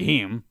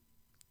Hayhim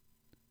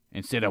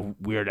instead of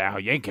Weird Al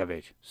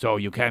Yankovic, so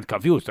you can't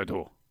confuse the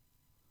two.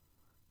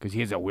 Because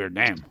he has a weird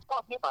name.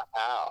 Call him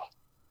Al.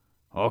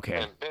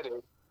 Okay. And Betty.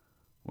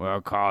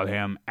 We'll call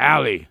him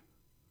Ali.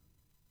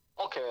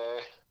 Okay.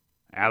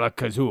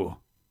 Alakazoo.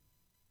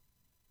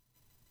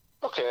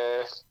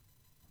 Okay.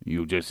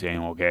 You just saying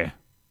okay.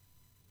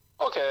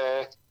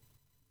 Okay.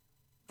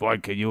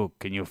 Void, can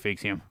you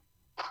fix him?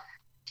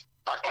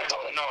 I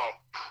don't know.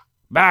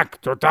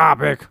 Back to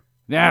topic.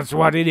 That's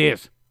what it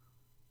is.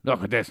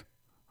 Look at this.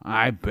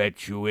 I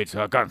bet you it's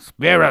a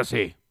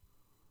conspiracy.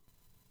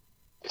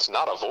 It's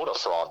not a voter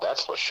fraud,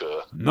 that's for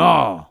sure.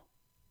 No.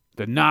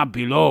 The not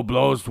below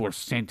blows were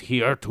sent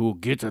here to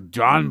get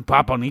John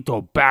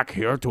Papanito back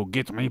here to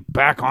get me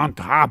back on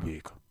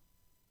topic.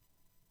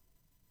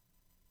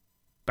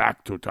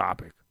 Back to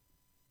topic.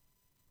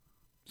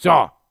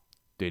 So,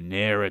 the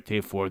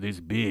narrative for this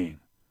being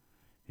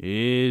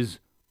is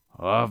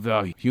of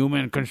the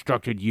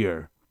human-constructed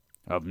year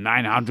of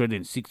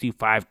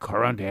 965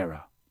 current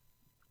era,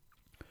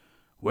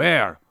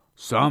 where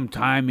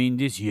sometime in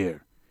this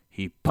year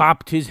he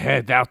popped his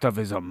head out of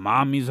his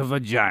mommy's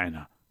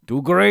vagina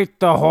to greet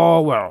the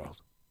whole world,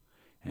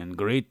 and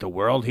greet the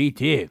world he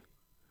did.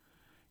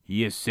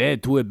 He is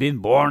said to have been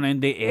born in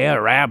the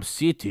Arab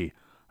city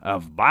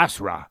of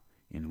Basra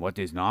in what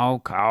is now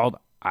called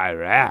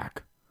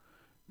Iraq.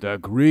 The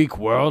Greek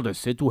world is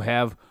said to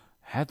have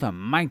had a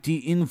mighty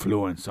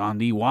influence on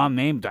the one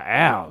named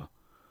Al,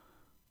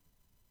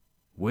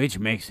 which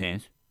makes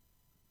sense,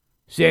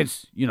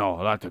 since, a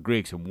lot of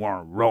Greeks and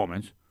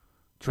Romans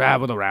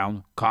traveled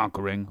around,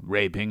 conquering,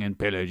 raping, and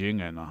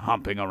pillaging, and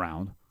humping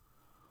around,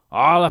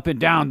 all up and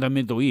down the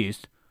Middle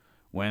East,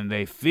 when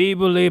they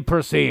feebly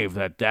perceived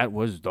that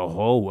was the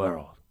whole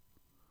world.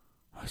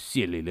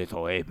 Silly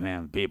little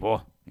ape-man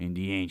people in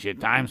the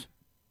ancient times.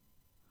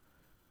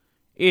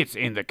 It's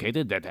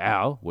indicated that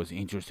Al was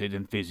interested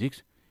in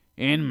physics,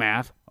 in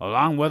math,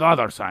 along with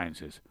other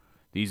sciences.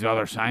 These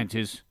other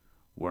sciences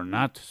were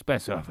not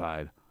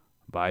specified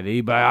by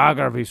the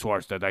biography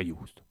source that I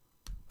used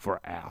for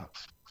Al.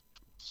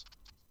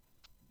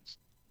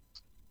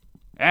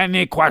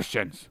 Any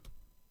questions?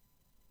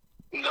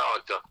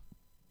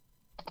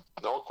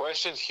 No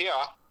questions here.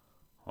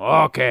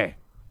 Okay.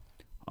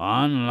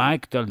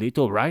 Unlike the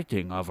little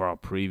writing of our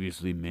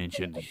previously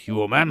mentioned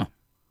human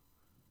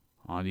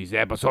on this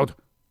episode,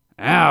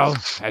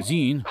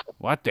 Alhazen,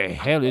 what the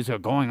hell is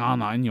going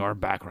on in your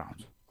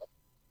background?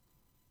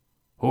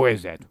 Who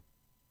is that?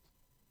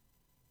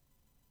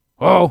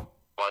 Oh,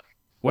 What?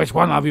 which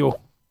one of you?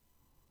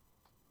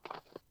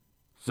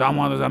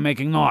 Someone is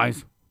making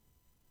noise.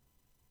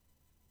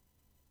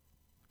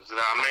 It's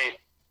not me.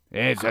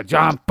 It's a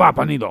John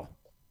Papanito.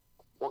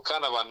 What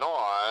kind of a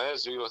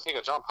noise do you think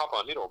a John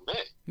Papanito made?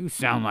 You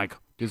sound like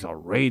there's a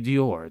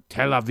radio or a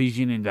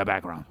television in the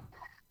background.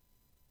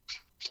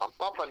 John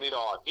Papanito,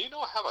 he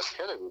don't have a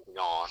television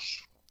on.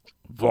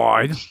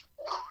 Void.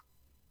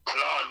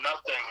 No,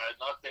 nothing.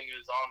 Nothing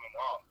is on and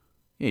off.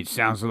 It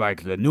sounds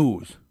like the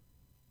news.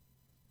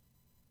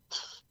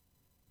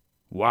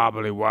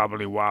 Wobbly,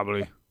 wobbly,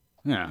 wobbly.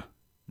 Yeah,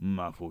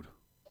 muffled.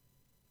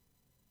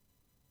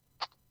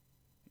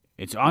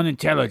 It's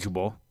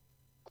unintelligible.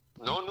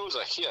 No news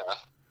are here.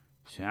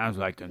 Sounds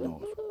like the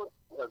news.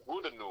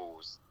 Good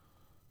news.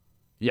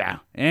 Yeah,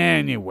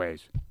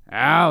 anyways.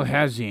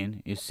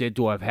 Alhazen is said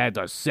to have had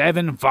a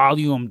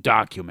 7-volume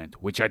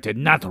document, which I did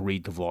not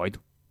read, Void.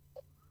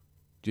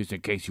 Just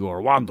in case you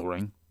are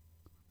wondering.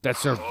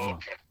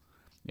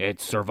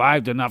 It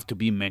survived enough to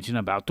be mentioned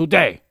about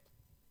today.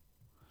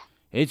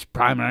 Its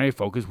primary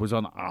focus was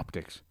on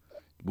optics.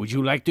 Would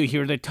you like to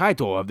hear the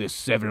title of this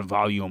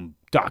 7-volume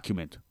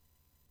document?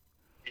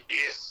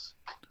 Yes.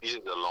 Is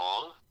it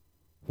long?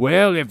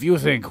 Well, if you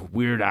think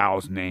Weird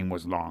Al's name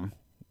was long,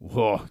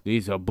 whoa,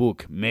 this a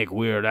book make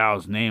Weird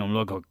Al's name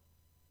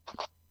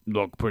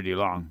look pretty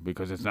long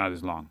because it's not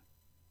as long.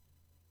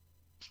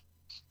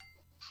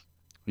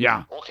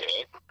 Yeah.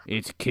 Okay.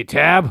 It's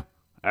Kitab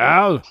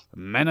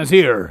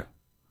al-Manazir,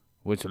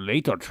 which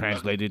later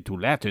translated to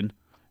Latin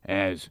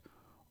as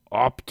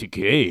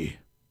Optique,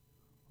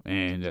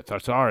 and the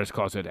Thesaurus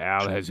calls it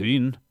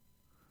Alhazen.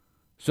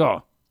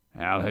 So,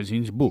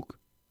 Alhazen's book.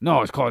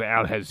 No, it's called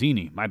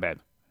Alhazeni, my bad.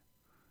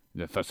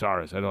 The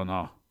Thesaurus, I don't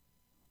know.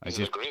 Is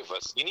it Great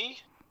Vassini?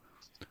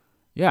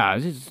 Yeah,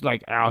 it's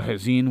like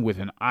Alhazen with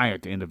an I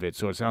at the end of it,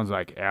 so it sounds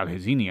like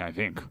Alhazeni, I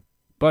think.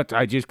 But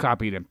I just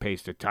copied and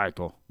pasted the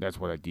title. That's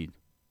what I did.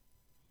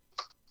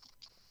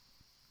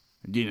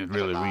 I didn't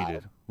really read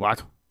it.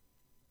 What?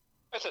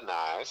 That's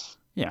nice.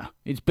 Yeah,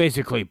 it's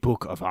basically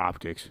Book of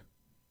Optics.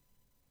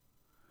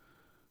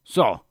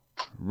 So,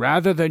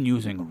 rather than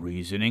using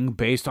reasoning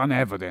based on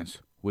evidence,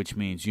 which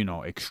means,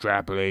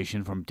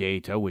 extrapolation from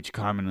data, which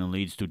commonly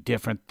leads to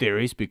different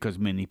theories because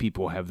many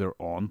people have their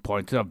own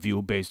points of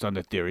view based on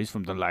the theories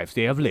from the lives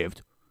they have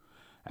lived,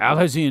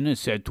 Alhazen is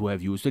said to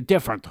have used a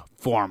different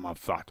form of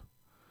thought.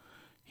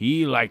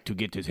 He liked to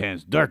get his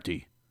hands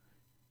dirty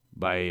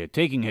by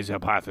taking his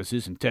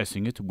hypothesis and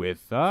testing it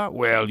with,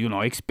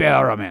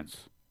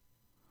 experiments.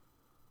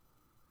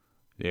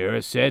 There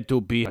is said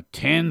to be a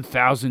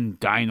 10,000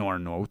 dinar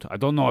note. I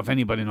don't know if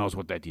anybody knows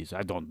what that is.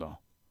 I don't know.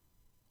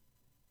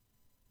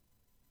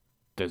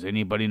 Does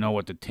anybody know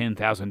what the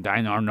 10,000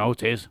 dinar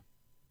note is?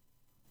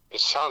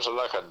 It sounds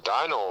like a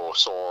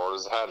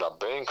dinosaurs had a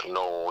bank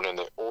loan and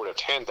they owed a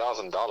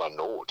 $10,000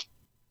 note.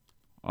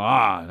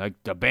 Ah,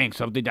 like the banks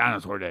of the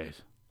dinosaur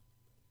days.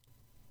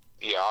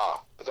 Yeah,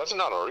 but that's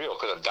not real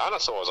because the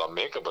dinosaurs are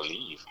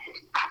make-believe.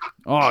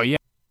 Oh, yeah.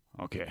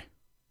 Okay.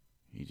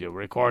 Is it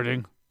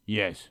recording?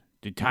 Yes.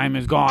 The time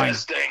is gone.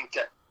 Testing.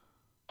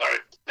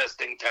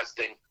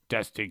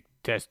 Testing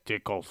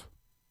testicles.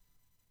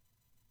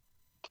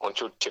 Don't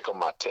you tickle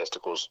my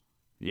testicles?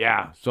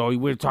 Yeah, so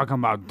we're talking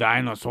about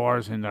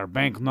dinosaurs and their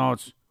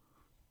banknotes.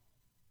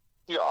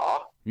 Yeah.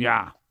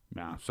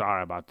 Yeah,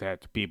 sorry about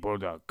that, people.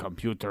 The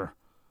computer,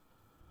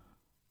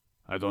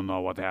 I don't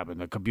know what happened.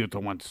 The computer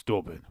went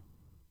stupid.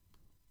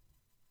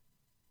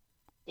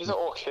 Is it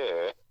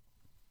okay?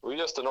 We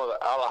just know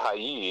that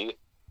Al-Hayy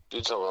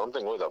did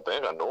something with a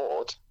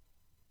banknote.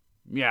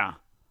 Yeah,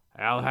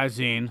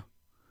 Alhazen,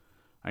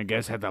 I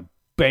guess, had a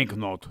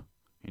banknote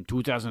in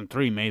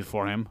 2003 made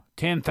for him,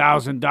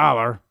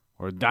 $10,000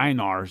 or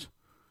dinars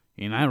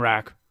in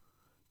Iraq,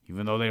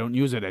 even though they don't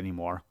use it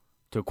anymore,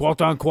 to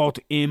quote-unquote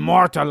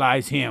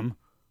immortalize him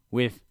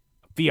with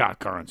fiat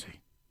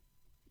currency.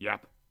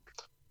 Yep.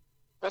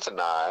 That's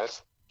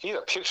nice.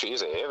 The picture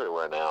is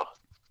everywhere now.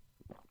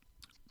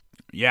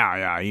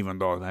 Yeah, even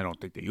though I don't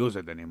think they use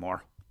it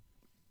anymore.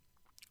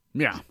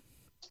 Yeah.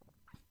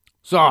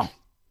 So,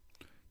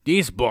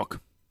 this book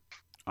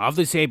of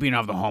the Sapien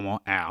of the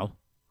Homo, Al,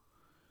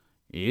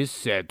 is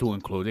said to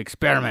include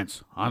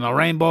experiments on the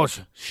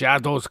rainbows,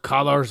 shadows,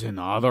 colors, and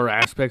other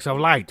aspects of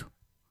light.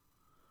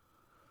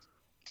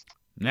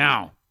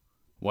 Now,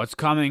 what's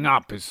coming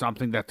up is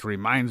something that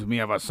reminds me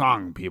of a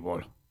song,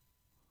 people.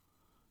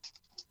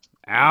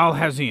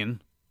 Alhazen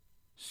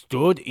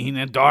stood in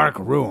a dark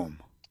room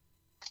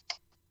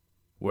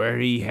where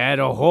he had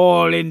a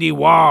hole in the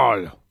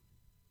wall.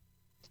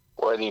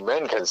 Where the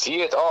men can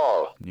see it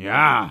all.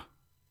 Yeah.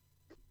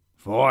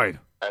 Void.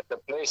 At the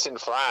place in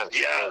France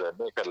where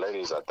the naked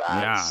ladies are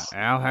Yeah, dancing.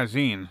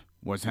 Alhazen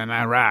was in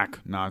Iraq,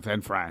 not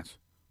in France.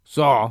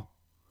 So,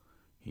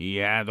 he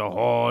had a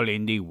hole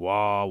in the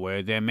wall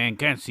where the men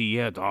can see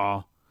it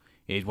all.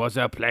 It was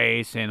a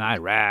place in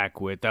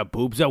Iraq with the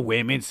boobs of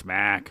women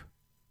smack.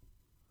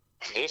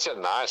 It's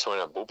nice when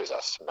a boob is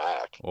a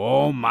smack.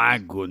 Oh my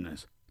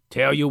goodness.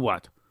 Tell you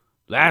what,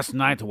 last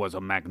night was a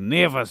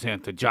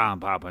magnificent John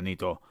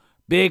Papanito.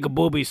 Big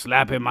booby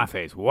slap in my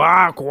face.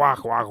 Walk,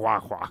 walk, walk,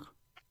 walk, walk.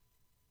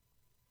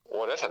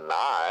 Oh, that's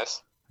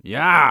nice.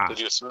 Yeah. Did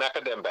you smack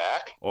them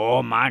back?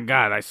 Oh my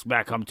God, I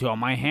smack him till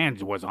my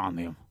hand was on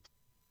him.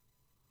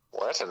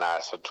 Well, that's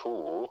nice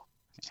too.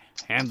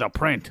 And the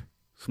print.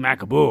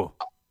 Smack a boo.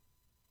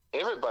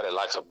 Everybody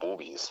likes a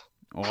boobies.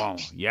 Oh,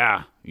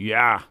 yeah.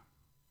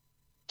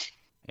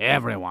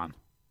 Everyone.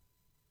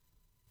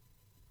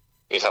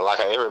 It's like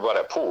everybody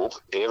poop,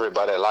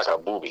 everybody like a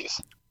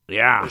boobies.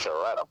 Yeah. We should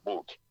write a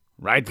book.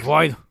 Right,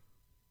 Void?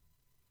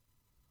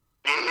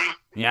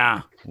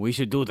 Yeah, we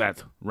should do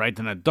that. Write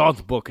an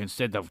adult book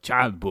instead of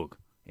child book.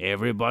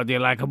 Everybody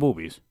like a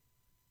boobies.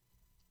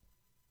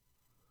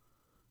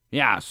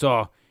 Yeah,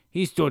 so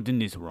he stood in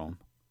this room.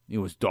 It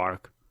was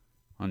dark.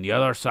 On the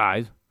other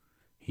side,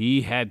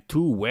 he had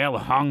two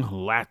well-hung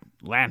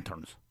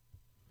lanterns.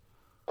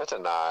 That's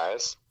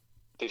nice.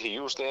 Did he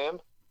use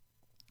them?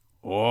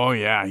 Oh,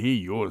 yeah, he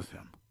used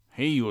them.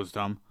 He used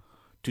them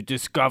to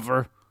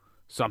discover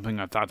something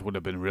I thought would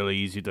have been really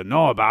easy to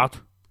know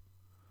about.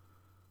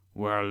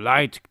 Where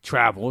light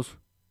travels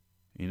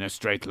in a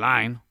straight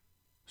line,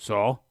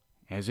 so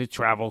as it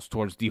travels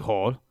towards the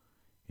hole,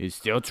 it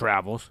still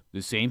travels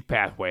the same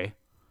pathway.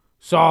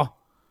 So,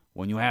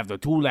 when you have the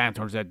two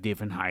lanterns at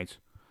different heights,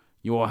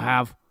 you will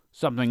have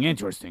something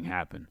interesting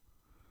happen.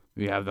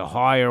 We have the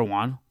higher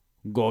one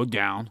go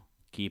down,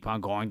 keep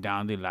on going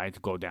down, the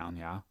light go down,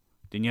 yeah.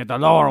 Then you have the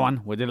lower one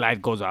where the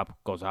light goes up,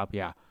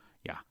 yeah.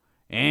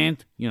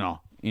 And,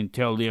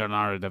 until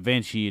Leonardo da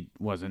Vinci, it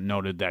wasn't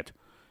noted that,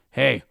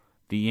 hey,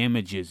 the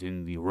images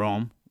in the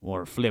room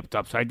were flipped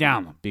upside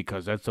down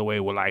because that's the way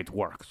light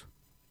works.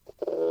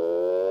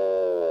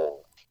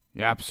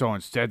 Yep, so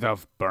instead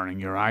of burning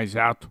your eyes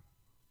out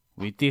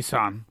with the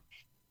sun,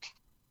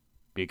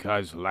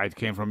 because light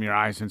came from your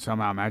eyes and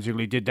somehow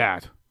magically did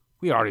that.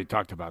 We already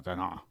talked about that,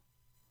 huh?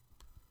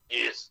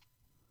 Yes.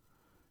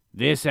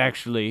 This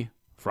actually,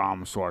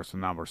 from source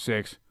number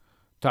 6,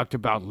 talked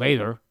about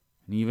later,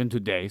 and even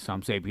today,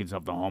 some sapiens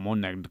of the Homo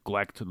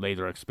neglect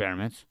later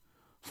experiments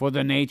for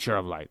the nature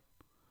of light,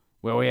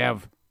 where we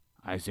have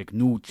Isaac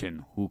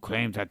Newton, who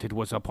claimed that it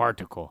was a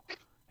particle,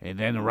 and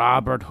then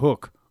Robert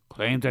Hooke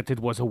claimed that it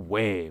was a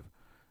wave,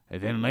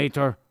 and then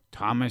later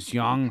Thomas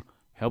Young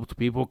helped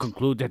people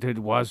conclude that it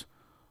was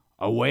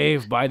a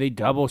wave by the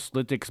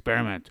double-slit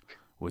experiment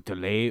with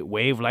the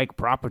wave-like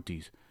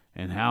properties,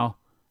 and how,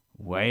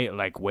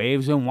 like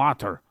waves in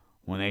water,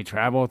 when they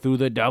travel through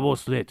the double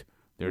slit,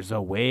 there's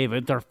a wave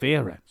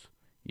interference.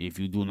 If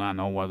you do not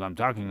know what I'm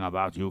talking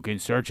about, you can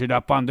search it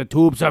up on the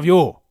tubes of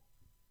you.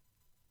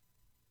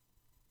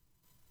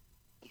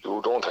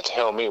 You don't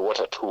tell me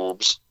what are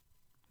tubes.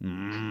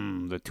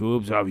 The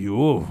tubes of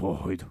you,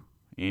 Void,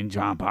 in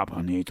John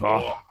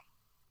Papanito.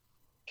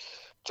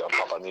 John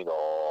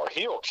Papanito,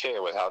 he okay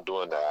without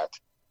doing that.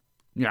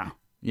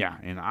 Yeah,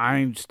 and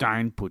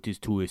Einstein put his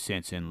 2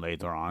 cents in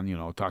later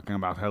on, talking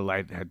about how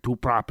light had 2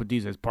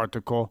 properties as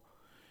particle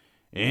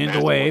and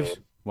the waves.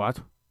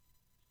 What?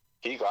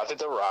 He got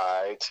it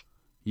right.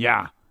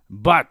 Yeah,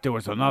 but there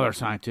was another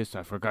scientist,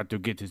 I forgot to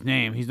get his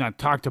name. He's not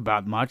talked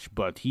about much,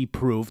 but he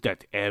proved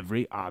that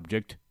every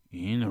object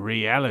in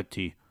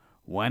reality,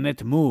 when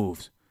it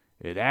moves,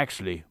 it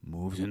actually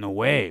moves in the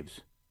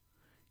waves.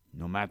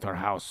 No matter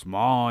how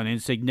small and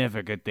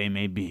insignificant they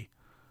may be.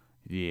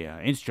 The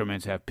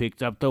instruments have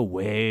picked up the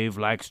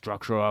wave-like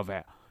structure of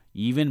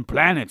even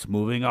planets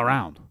moving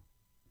around.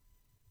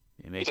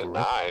 They make It's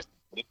nice,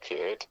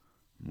 kid.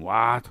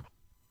 What?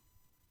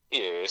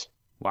 Yes.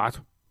 What?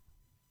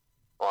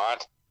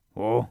 What?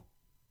 Oh.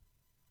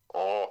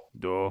 Oh.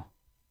 Do.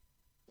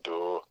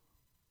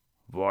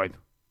 Void.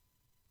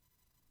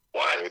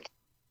 What?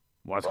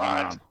 What's going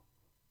on?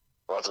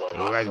 What's going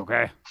on? You guys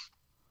okay?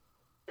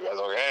 You guys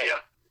okay?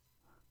 Yeah.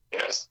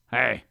 Yes.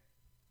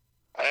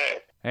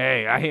 Hey,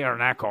 I hear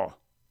an echo.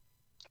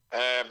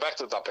 Back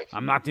to the topic.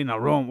 I'm not in a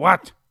room.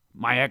 What?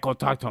 My echo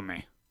talked to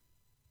me.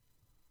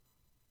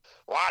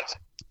 What?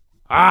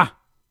 Ah!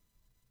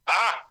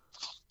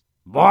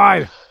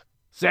 Void!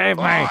 Save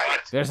me! Void.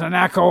 There's an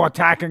echo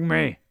attacking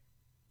me.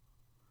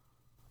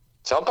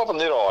 John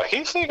Papanito,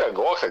 he think I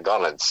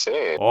gone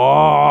insane.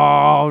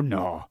 Oh,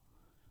 no.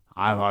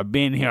 I've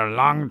been here a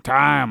long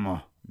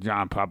time,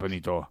 John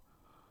Papanito.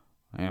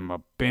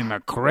 I've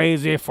been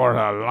crazy for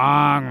a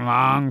long,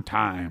 long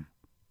time.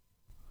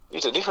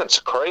 It's a difference.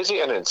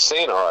 Crazy and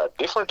insane are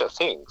different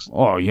things.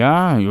 Oh,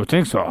 yeah? You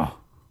think so?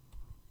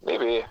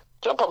 Maybe.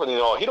 John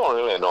Papanito, he don't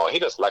really know. He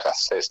just like to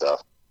say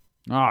stuff.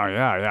 Oh,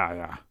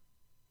 yeah.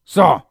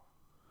 So,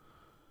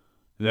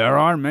 there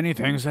are many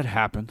things that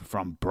happened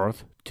from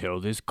birth till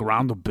this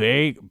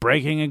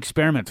ground-breaking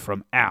experiment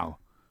from Al,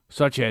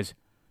 such as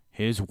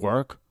his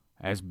work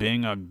as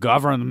being a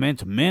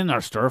government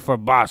minister for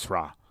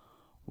Basra,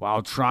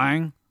 while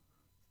trying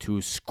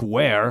to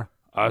square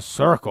a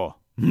circle.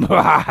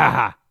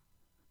 That's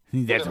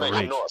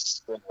make no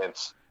rich.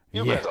 sense.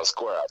 You better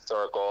square a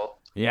circle.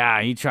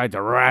 Yeah, he tried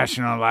to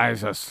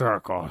rationalize a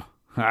circle.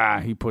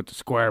 He put the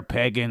square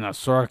peg in a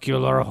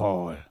circular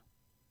hole.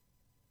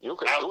 You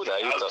can do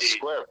that if the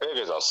square peg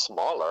is a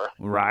smaller.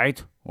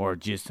 Right? Or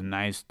just a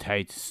nice,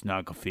 tight,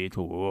 snug fit.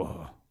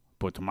 Ooh.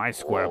 Put my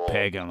square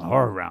peg in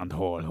her round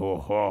hole.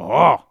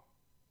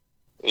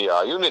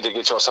 Yeah, you need to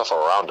get yourself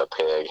around the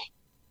peg.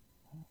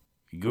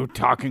 You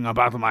talking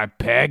about my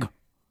peg?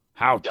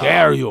 How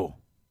dare you?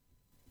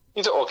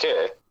 It's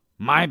okay.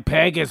 My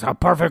peg is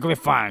perfectly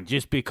fine,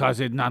 just because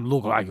it not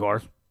look like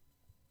yours.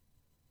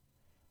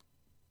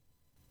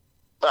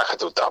 Back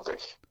to topic.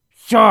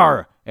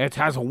 Sure, it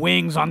has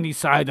wings on the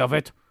side of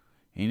it,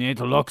 and it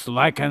looks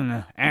like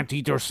an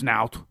anteater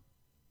snout.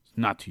 It's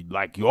not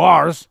like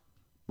yours,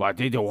 but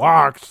it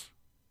works.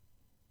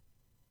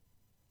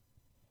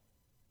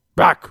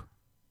 Back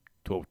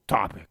to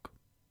topic.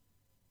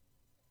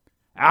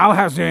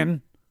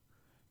 Alhazen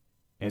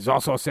is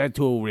also said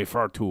to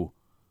refer to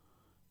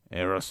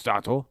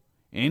Aristotle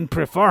and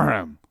prefer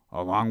him,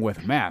 along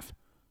with math,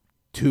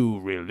 to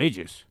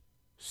religious,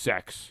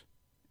 sex,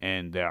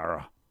 and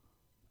their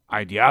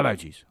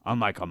ideologies,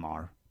 unlike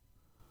Ammar.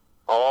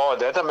 Oh,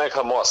 that makes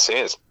more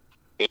sense.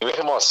 It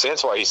makes more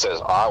sense why he says,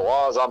 I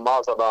was a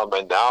Muslim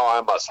and now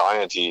I'm a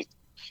scientist.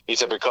 He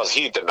said because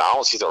he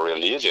denounced his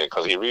religion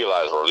because he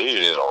realized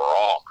religion is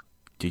wrong.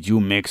 Did you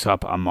mix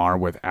up Ammar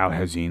with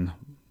Alhazen,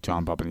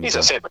 John Papanito. He's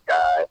the same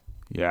guy.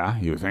 Yeah,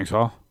 you think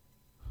so?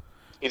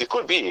 It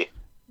could be.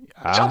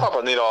 Yeah. John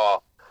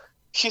Papanito,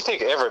 he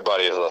think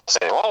everybody is the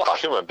same. All our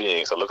human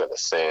beings look at the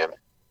same.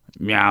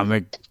 Yeah,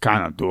 they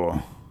kind of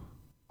do.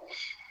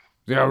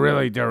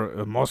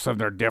 Most of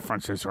their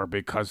differences are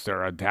because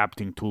they're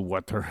adapting to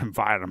what their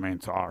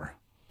environments are.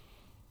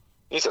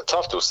 It's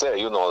tough to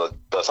say,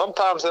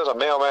 sometimes there's a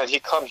mailman,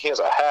 he has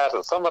a hat,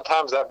 and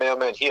sometimes that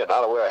mailman, he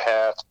not wear a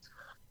hat.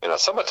 And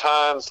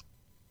sometimes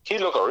he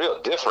look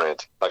real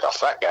different, like a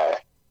fat guy.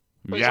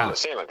 But Yeah.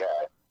 he's the same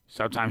guy.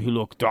 Sometimes he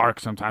look dark,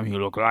 sometimes he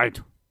look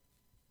light.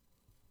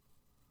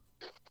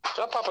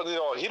 John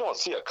Papanito, he don't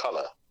see a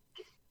color.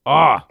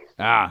 Oh,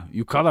 yeah,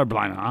 you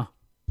colorblind, huh?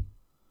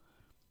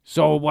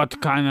 So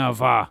what kind of,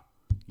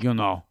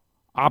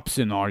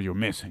 opsin are you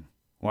missing?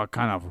 What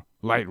kind of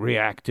light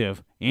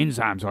reactive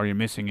enzymes are you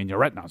missing in your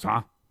retinas,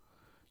 huh?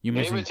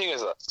 Everything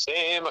is the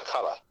same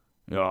color.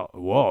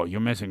 Whoa, you're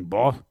missing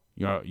both?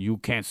 You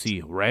can't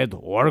see red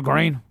or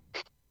green?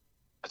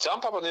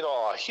 John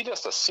Papanito, he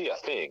just see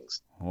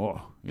things.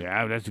 Oh,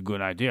 yeah, that's a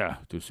good idea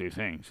to see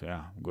things,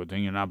 yeah. Good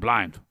thing you're not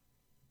blind.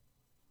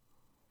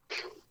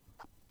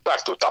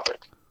 Back to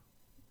topic.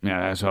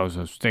 Yeah, I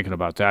was thinking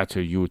about that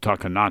too. You were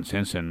talking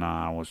nonsense, and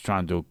I was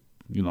trying to,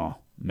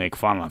 make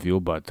fun of you,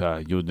 but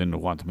you didn't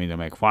want me to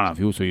make fun of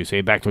you, so you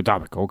say back to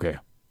topic. Okay.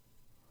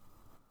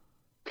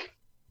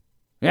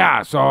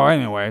 Yeah, so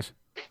anyways,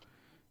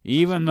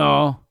 even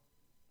though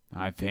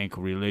I think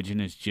religion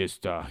is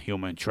just a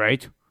human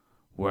trait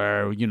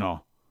where,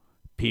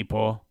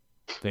 people,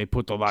 they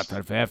put a lot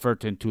of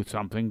effort into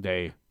something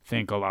they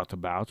think a lot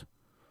about,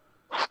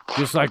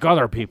 just like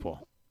other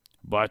people.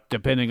 But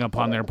depending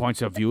upon their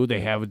points of view, they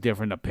have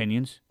different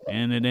opinions,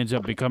 and it ends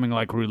up becoming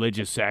like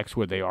religious sex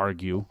where they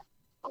argue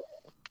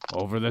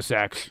over the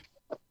sex.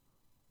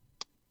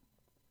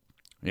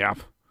 Yep.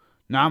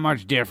 Not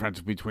much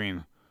difference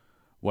between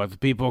what the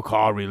people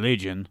call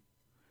religion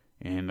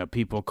and the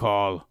people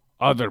call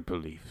other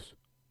beliefs,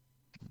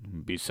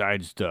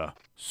 besides the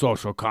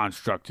social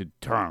constructed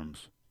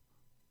terms.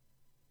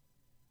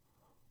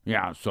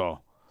 Yeah,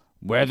 so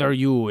whether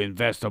you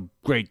invest a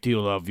great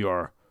deal of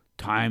your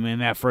time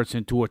and efforts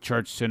into a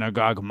church,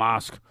 synagogue,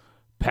 mosque,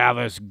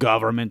 palace,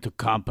 government,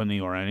 company,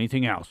 or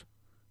anything else,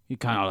 you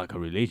kind of like a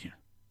religion.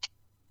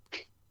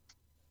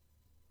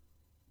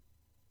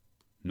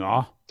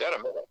 No?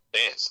 That'll make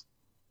sense.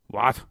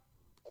 What?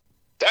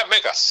 That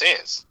make a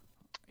sense.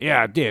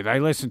 Yeah, it did. I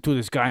listened to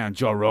this guy on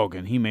Joe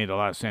Rogan. He made a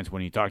lot of sense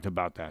when he talked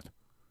about that.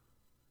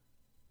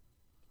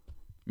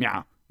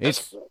 Yeah,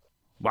 it's...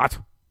 What?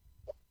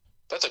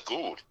 That's a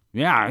good.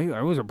 Yeah,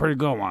 it was a pretty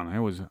good one.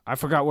 I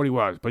forgot what he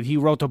was, but he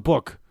wrote a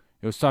book.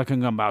 It was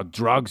talking about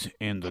drugs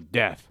and the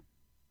death.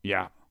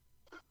 Yeah.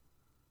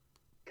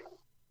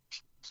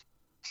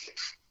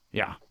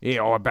 Yeah,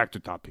 back to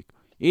topic.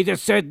 It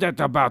is said that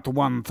about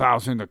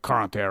 1000 in the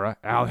current era,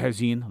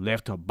 Alhazen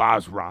left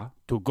Basra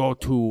to go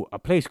to a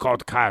place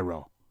called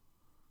Cairo,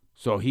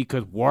 so he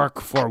could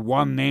work for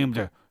one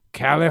named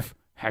Caliph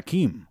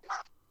Hakim.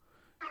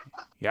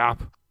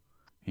 Yup.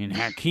 And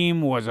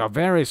Hakim was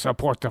very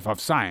supportive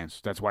of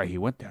science. That's why he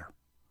went there.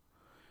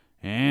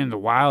 And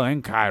while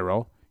in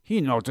Cairo,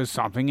 he noticed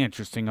something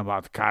interesting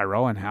about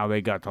Cairo and how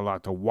they got a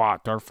lot of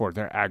water for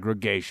their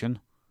aggregation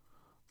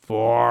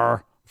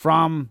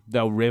from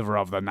the river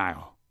of the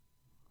Nile.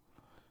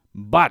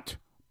 But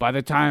by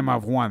the time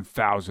of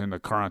 1000, the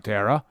current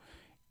era,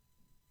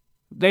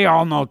 they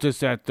all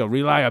noticed that the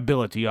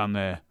reliability on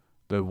the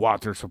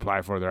water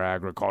supply for their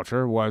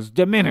agriculture was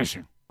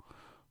diminishing.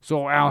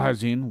 So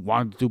Alhazen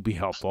wanted to be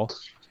helpful,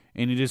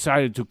 and he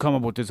decided to come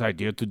up with this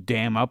idea to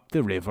dam up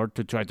the river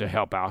to try to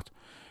help out.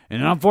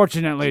 And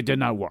unfortunately, it did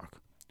not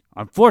work.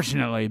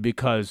 Unfortunately,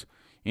 because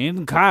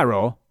in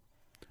Cairo,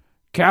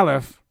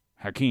 Caliph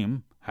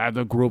Hakim had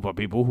a group of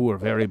people who were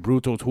very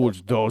brutal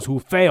towards those who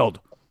failed,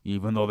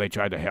 even though they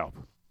tried to help.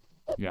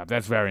 Yeah,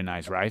 that's very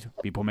nice, right?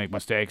 People make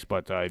mistakes,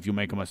 but if you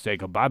make a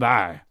mistake,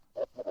 bye-bye.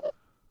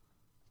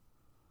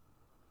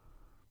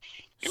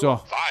 You were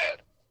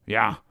fired.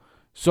 Yeah.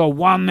 So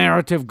one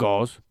narrative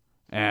goes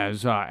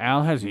as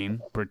Alhazen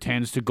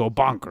pretends to go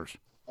bonkers,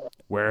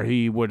 where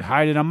he would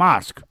hide in a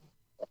mosque.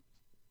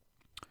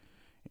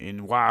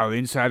 And while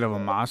inside of a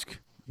mosque,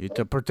 it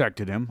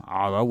protected him.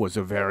 Allah was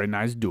a very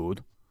nice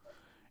dude.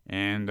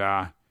 And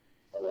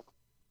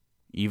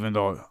even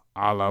though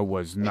Allah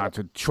was not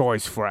a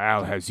choice for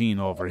Alhazen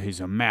over his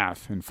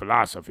math and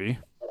philosophy,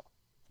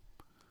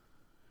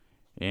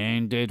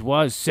 and it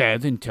was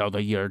said until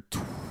the year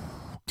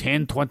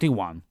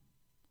 1021,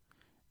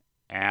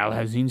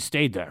 Alhazen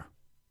stayed there.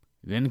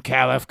 Then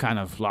Caliph kind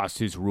of lost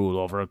his rule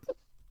over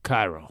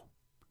Cairo.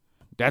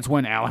 That's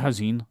when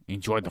Alhazen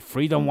enjoyed the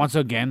freedom once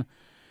again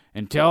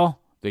until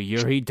the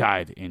year he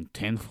died in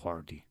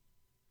 1040.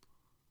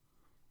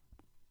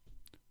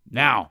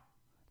 Now,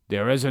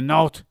 there is a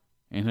note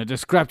and a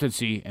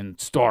discrepancy in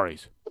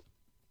stories.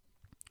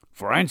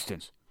 For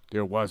instance,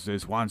 there was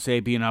this one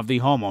sapien of the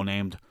Homo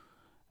named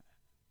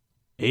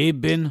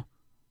Ibn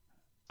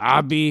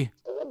Abi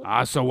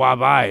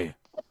Asawabai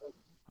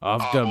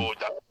of the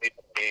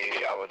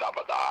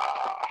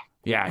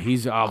Yeah,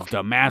 he's of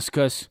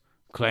Damascus.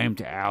 Claimed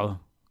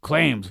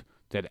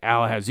that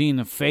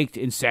Alhazen faked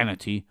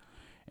insanity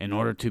in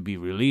order to be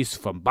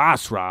released from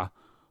Basra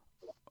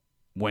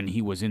when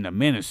he was in the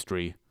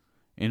ministry,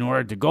 in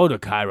order to go to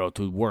Cairo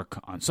to work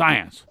on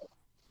science.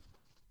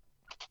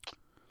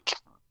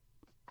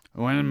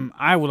 When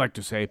I would like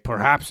to say,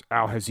 perhaps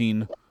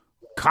Alhazen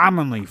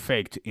commonly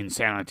faked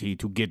insanity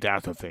to get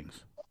out of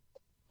things.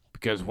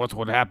 Because what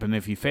would happen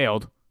if he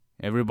failed?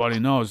 Everybody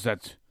knows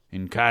that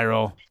in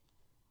Cairo,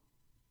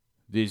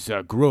 this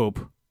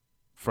group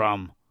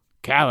from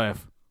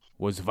Caliph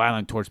was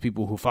violent towards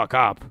people who fuck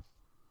up.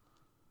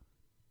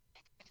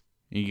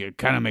 It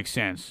kind of makes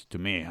sense to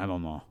me. I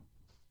don't know.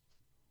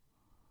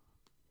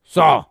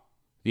 So,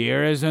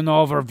 here is an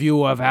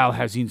overview of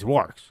Alhazen's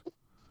works.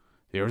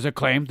 There is a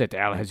claim that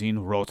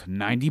Alhazen wrote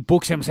 90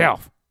 books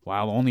himself,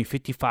 while only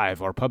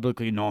 55 are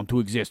publicly known to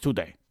exist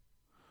today.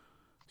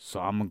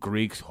 Some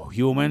Greek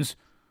humans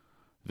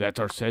that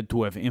are said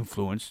to have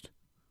influenced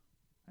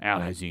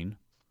Alhazen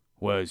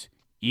was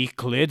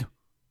Euclid,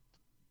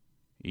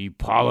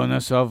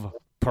 Apollonius of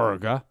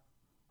Perga,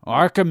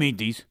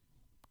 Archimedes,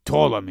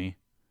 Ptolemy,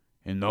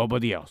 and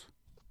nobody else,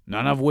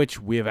 none of which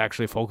we have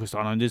actually focused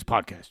on this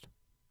podcast.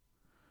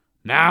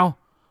 Now,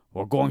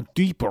 we're going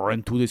deeper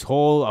into this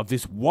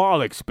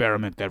wall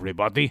experiment,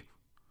 everybody.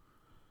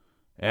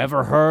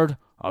 Ever heard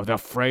of the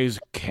phrase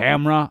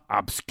camera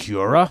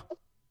obscura?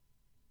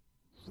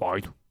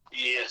 Right.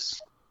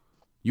 Yes.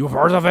 You've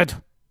heard of it?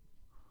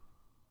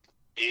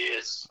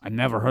 Yes. I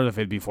never heard of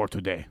it before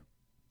today.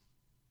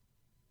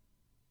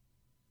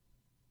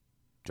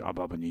 John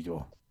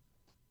Papanito.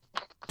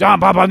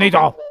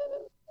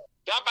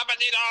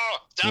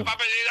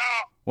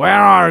 Where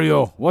are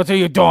you? What are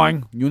you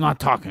doing? You're not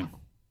talking.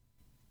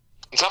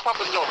 John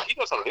Papanito, he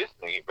doesn't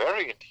listening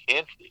very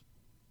intently.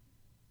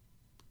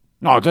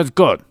 No, that's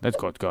good.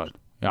 Good.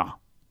 Yeah.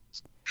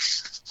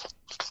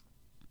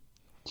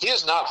 He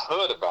has not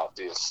heard about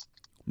this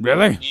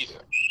Really?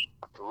 either.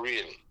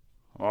 Really.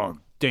 Oh,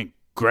 think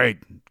great.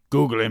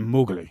 Googly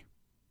moogly.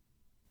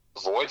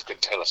 Void can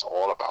tell us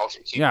all about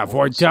it. Yeah,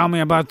 Void, tell me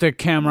about the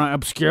camera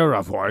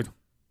obscura, Void.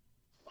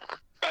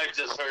 I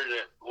just heard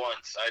it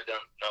once. I don't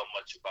know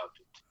much about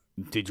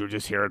it. Did you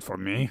just hear it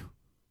from me?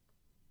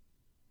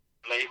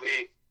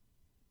 Maybe.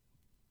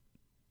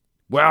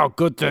 Well,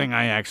 good thing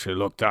I actually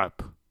looked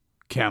up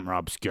camera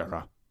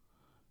obscura.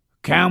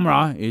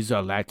 Camera is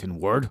a Latin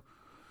word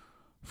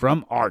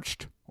from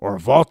arched or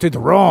vaulted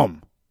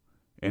Rome,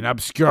 and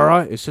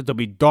obscura is said to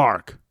be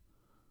dark.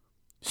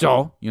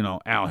 So,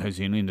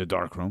 Alhazen in the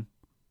dark room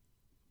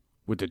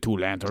with the two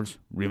lanterns.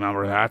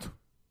 Remember that?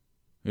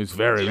 It's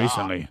very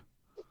recently.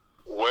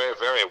 We're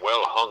very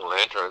well hung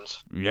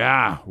lanterns.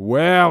 Yeah,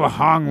 well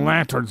hung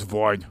lanterns,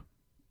 Void.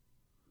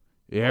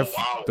 If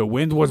the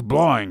wind was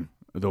blowing,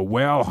 the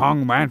well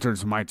hung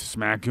lanterns might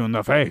smack you in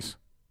the face.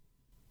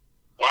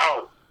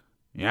 Wow.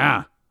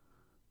 Yeah.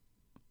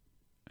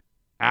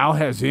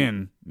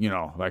 Alhazen,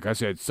 like I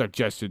said,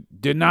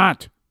 did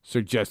not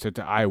suggest that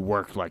I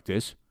worked like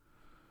this.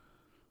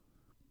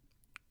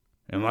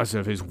 Unless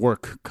if his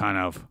work kind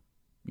of,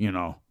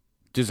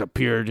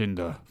 disappeared in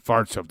the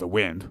farts of the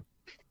wind.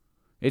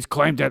 It's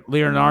claimed that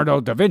Leonardo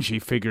da Vinci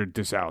figured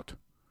this out.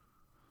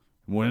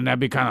 Wouldn't that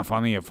be kind of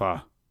funny if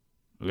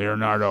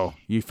Leonardo,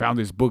 he found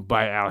his book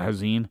by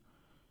Alhazen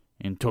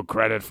and took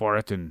credit for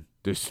it and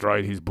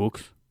destroyed his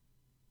books?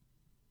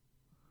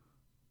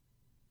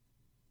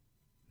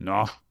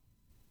 No?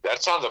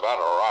 That sounds about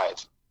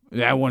right.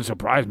 That wouldn't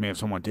surprise me if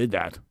someone did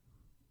that.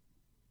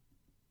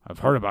 I've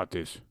heard about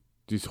this.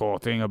 This whole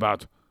thing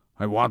about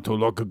I want to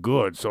look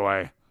good, so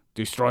I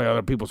destroy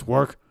other people's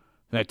work,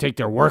 and I take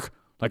their work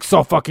like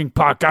so fucking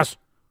podcast.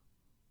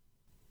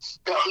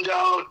 Calm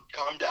down.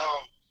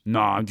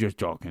 No, I'm just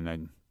joking. I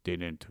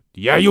didn't.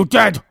 Yeah, you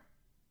did!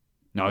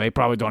 No, they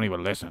probably don't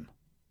even listen.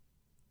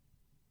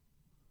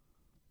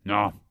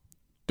 No,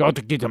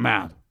 don't get them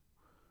mad.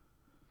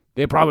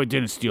 They probably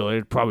didn't steal it.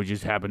 It probably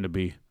just happened to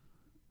be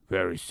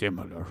very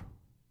similar.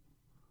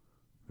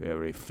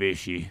 Very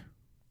fishy.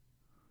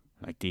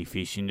 Like the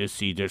fish in the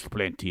sea, there's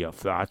plenty of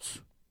thoughts.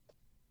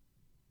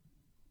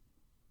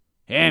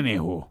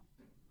 Anywho.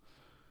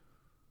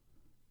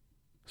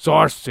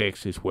 Source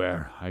 6 is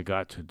where I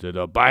got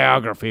the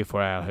biography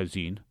for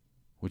Alhazen,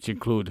 which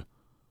include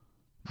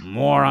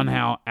more on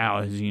how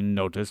Alhazen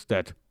noticed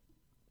that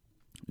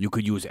you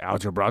could use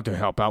algebra to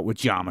help out with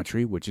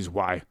geometry, which is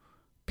why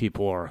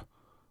people are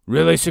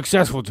really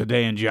successful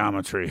today in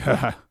geometry.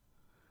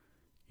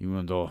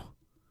 Even though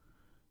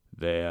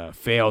they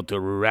failed to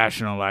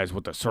rationalize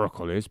what the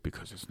circle is,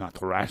 because it's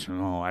not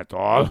rational at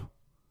all.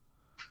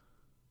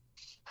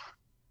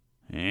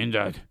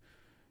 And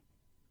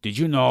did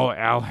you know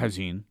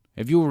Alhazen?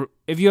 Have you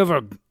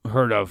ever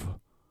heard of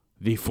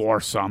the four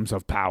sums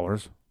of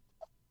powers?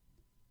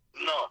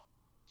 No.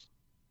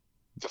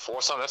 The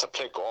foursome, that's to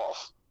play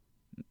golf.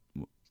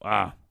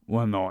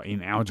 Well, no,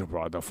 in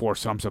algebra, the four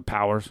sums of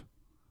powers.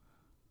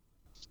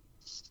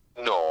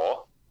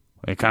 No.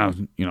 They kind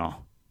of,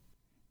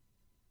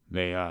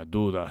 they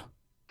do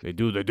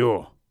the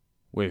do.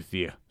 with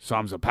the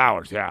sums of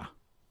powers, yeah.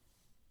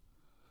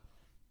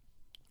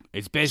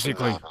 It's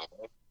basically... It's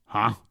nice.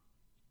 Huh?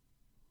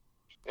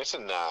 It's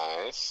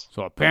nice.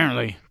 So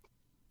apparently...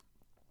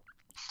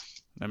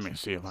 Let me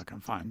see if I can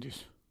find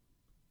this.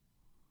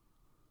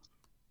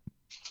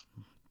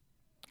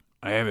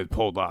 I have it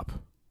pulled up.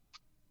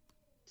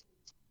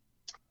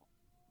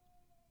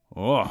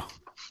 Oh,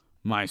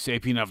 my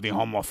sapien of the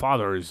homo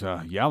father is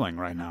yelling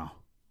right now.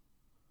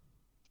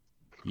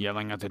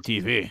 Yelling at the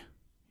TV.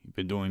 He's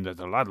been doing that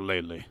a lot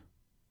lately.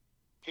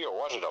 Here,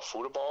 was it a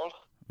football?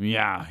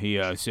 Yeah, he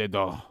said,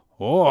 oh,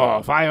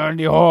 fire in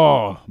the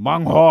hole,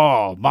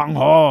 bunghole,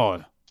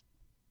 bunghole. At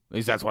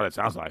least that's what it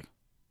sounds like.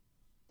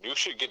 You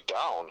should get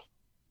down.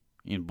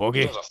 In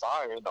Boogie? There's a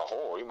fire in the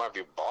hole. You might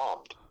be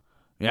bombed.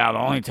 Yeah, the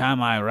only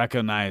time I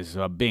recognize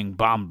being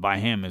bombed by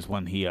him is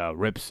when he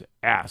rips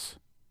ass.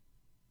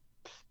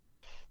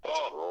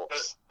 Oh,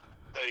 does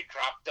he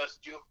crop dust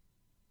you?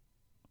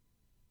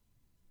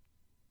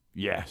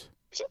 Yes.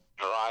 It's a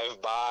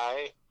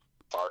drive-by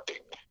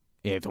farting.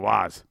 It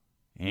was.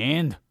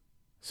 And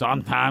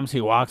sometimes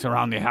he walks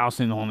around the house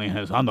in only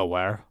his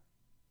underwear.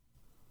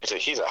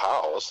 He's a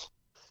house.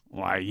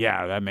 Why,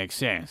 yeah, that makes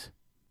sense.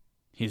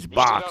 His You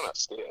box. stay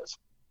downstairs.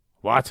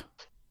 What?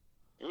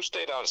 You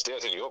stay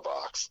downstairs in your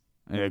box.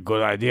 A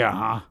good idea,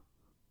 huh?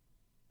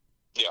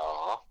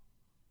 Yeah.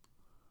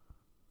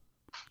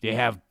 They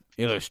have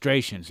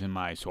illustrations in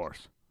my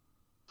source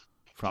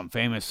from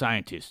famous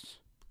scientists.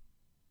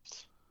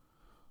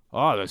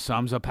 Oh, the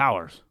sums of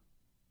powers.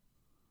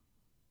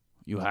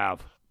 You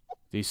have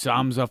the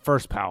sums of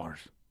first powers.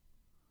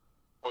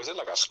 Or is it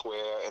like a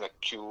square and a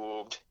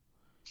cubed?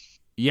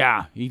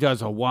 Yeah, he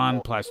does a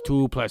 1 plus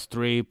 2 plus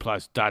 3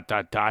 plus ...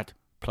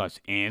 plus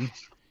n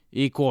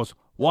equals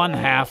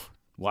 1/2.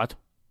 What?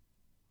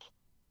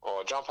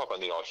 Oh, John Papa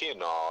Nito, he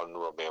now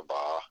remember.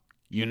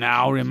 You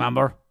now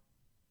remember?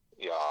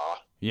 Yeah.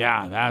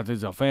 Yeah, that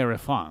is a very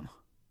fun.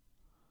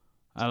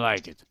 I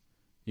like it.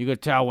 You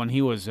could tell when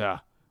he was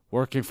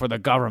working for the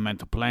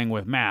government playing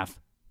with math.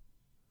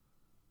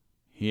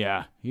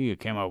 Yeah, he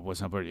came up with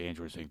some pretty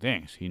interesting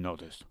things, he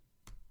noticed.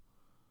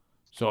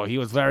 So he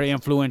was very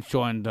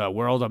influential in the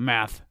world of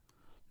math,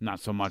 not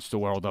so much the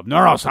world of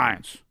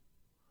neuroscience.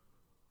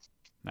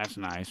 That's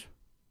nice.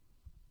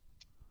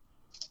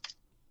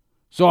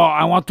 So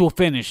I want to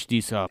finish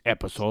this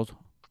episode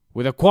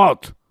with a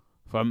quote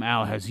from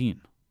Alhazen.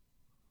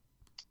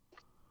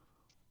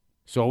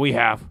 So we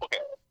have,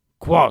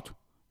 quote,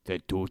 "The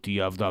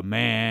duty of the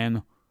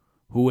man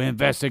who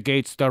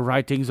investigates the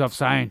writings of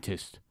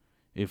scientists,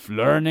 if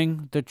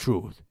learning the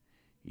truth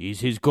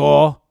is his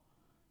goal,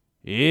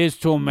 is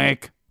to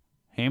make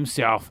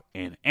himself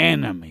an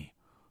enemy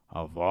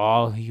of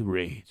all he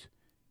reads,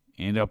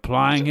 and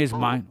applying his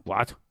mind..."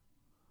 What?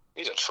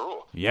 These are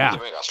true. Yeah. He's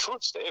making a true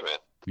statement.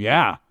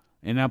 Yeah,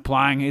 and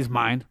applying his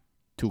mind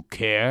to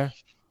care,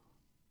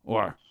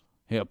 or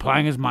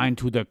applying his mind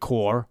to the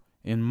core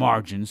and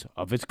margins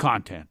of its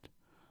content.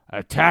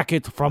 Attack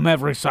it from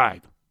every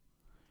side.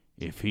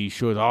 If he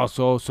should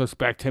also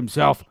suspect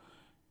himself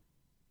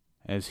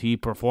as he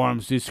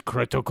performs this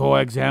critical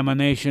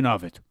examination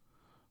of it,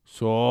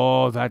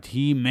 so that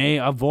he may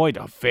avoid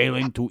a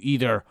failing to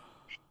either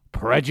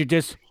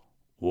prejudice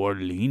or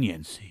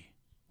leniency.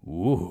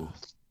 Ooh.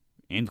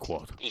 End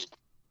quote.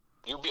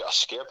 You be a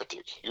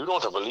skeptic. You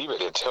don't believe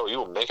it until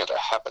you make it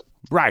happen.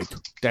 Right.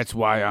 That's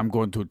why I'm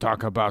going to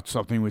talk about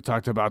something we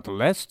talked about the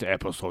last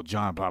episode,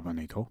 John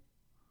Papanito.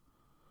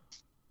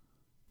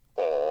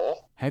 Oh?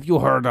 Have you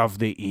heard of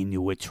the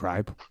Inuit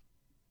tribe?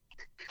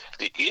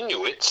 The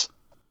Inuits?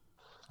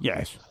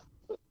 Yes.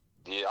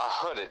 Yeah,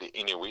 I heard of the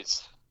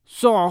Inuits.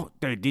 So,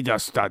 they did a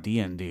study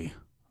in the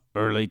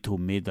early to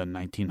mid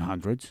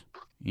 1900s.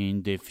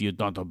 And if you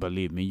don't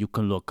believe me, you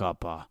can look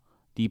up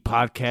the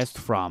podcast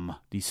from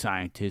the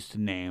scientist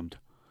named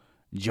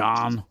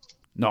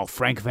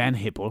Frank Van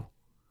Hippel.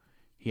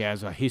 He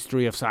has a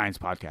History of Science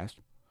podcast.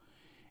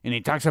 And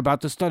he talks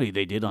about the study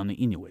they did on the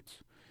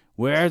Inuits,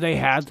 where they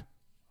had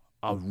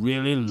a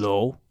really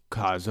low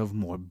cause of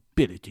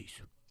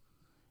morbidities.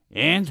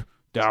 And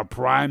their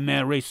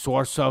primary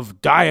source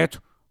of diet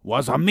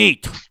was a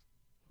meat.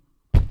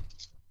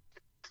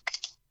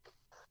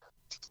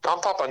 Don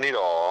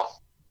Papanito,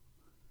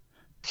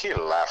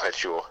 he'll laugh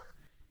at you.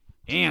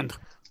 And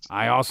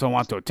I also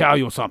want to tell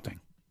you something.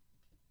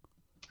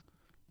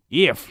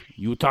 If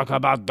you talk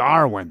about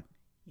Darwin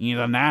in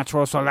the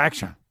natural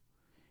selection,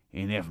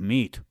 and if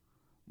meat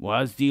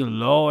was the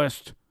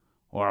lowest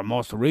or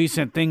most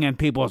recent thing in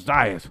people's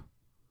diet,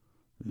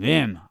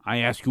 then I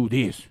ask you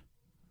this.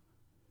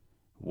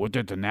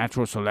 Wouldn't the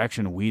natural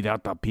selection weed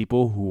out the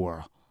people who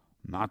are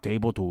not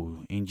able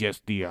to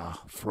ingest the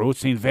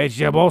fruits and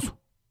vegetables?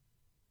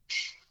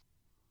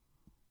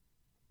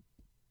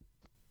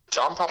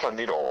 John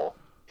Papanito,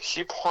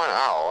 he pointed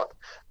out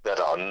that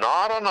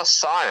not on a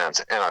science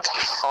and a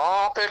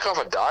topic of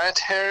a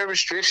dietary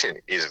restriction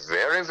is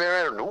very,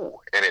 very new,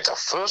 and it's a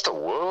first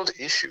world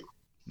issue.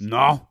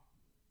 No.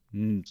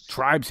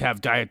 Tribes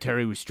have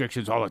dietary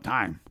restrictions all the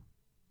time.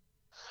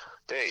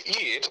 They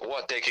eat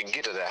what they can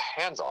get their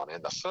hands on,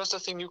 and the first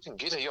thing you can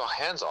get your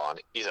hands on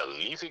is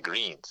leafy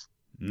greens.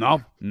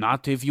 No,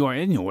 not if you're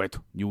Inuit.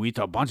 You eat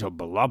a bunch of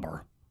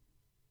blubber.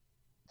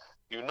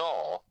 You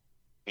know,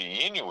 the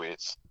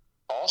Inuits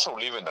also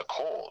live in the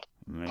cold.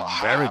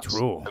 Very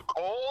true. The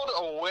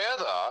cold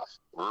weather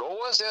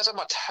lowers their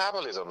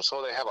metabolism,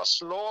 so they have a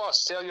slower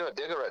cellular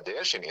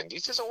degradation, and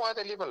this is why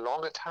they live a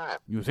longer time.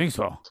 You think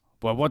so?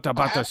 But what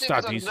about the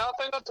studies? It has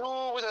nothing to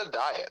do with the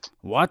diet.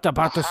 What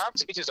about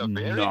Perhaps it is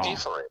very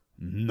different.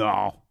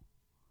 No.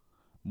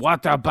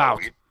 What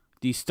about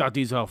the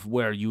studies of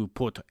where you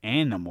put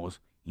animals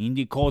in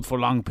the cold for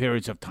long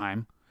periods of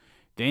time,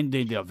 then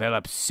they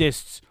develop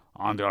cysts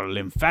on their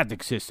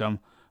lymphatic system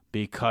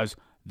because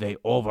they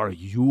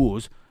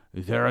overuse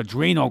their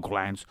adrenal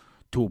glands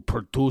to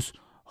produce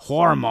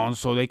hormones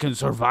so they can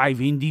survive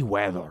in the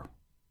weather.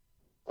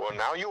 Well,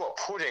 now you are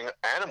putting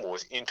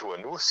animals into a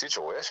new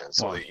situation.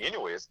 So the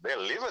Inuits, they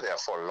live there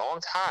for a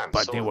long time.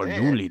 But so they were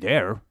newly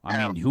there.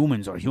 I mean,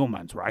 humans are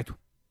humans, right?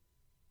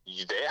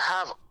 They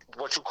have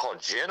what you call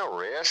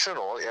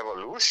generational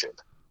evolution,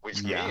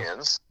 which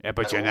means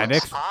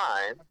epigenetics. That over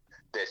time,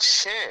 they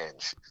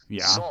change.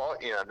 Yeah. So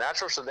in a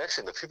natural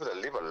selection, the people that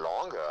live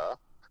longer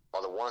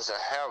are the ones that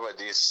have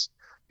this,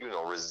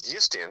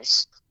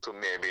 resistance to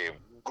maybe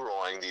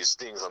growing these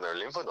things on their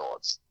lymph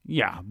nodes.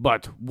 Yeah,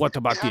 but what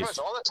about this? It happens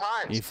all the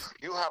time. If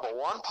you have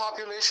one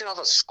population of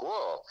a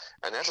squirrel,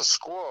 and that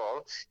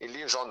squirrel, it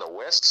lives on the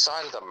west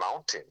side of the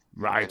mountain.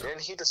 Right. And then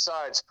he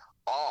decides,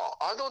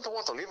 I don't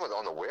want to live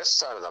on the west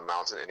side of the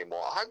mountain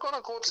anymore. I'm going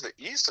to go to the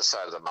east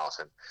side of the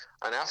mountain.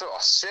 And after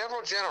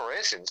several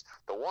generations,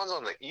 the ones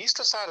on the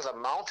east side of the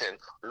mountain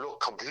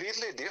look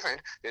completely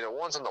different than the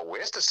ones on the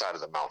west side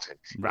of the mountain.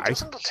 Right. It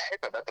doesn't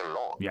take that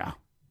long.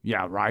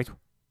 Yeah, right.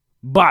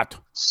 But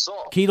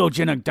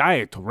ketogenic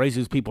diet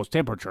raises people's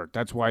temperature.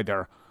 That's why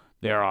they're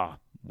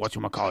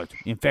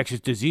infectious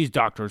disease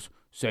doctors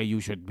say you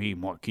should be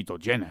more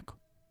ketogenic.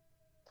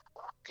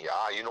 Yeah,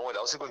 you know what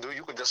else you can do?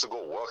 You can just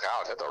go work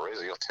out. That'll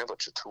raise your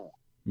temperature too.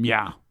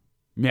 Yeah.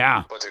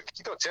 But the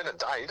ketogenic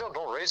diet, you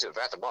don't raise it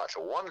that much.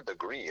 1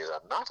 degree is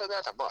not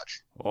that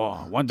much.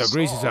 1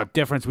 degree is a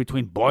difference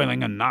between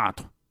boiling and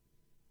not.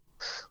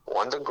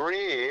 1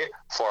 degree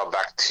for a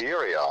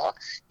bacteria,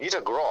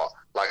 it grow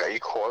like a E.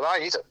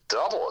 coli, it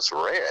doubles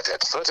red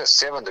at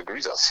 37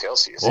 degrees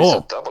Celsius. It's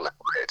a double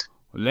red.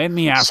 Let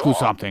me ask you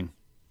something.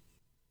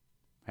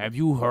 Have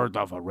you heard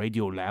of a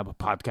Radio Lab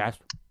podcast?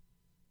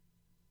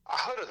 I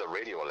heard of the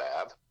Radio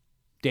Lab.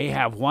 They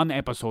have one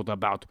episode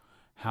about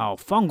how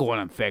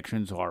fungal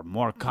infections are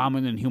more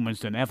common in humans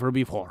than ever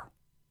before.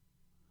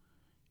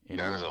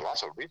 There's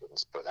lots of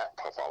reasons for that,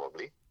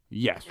 probably.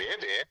 Yes.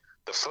 Maybe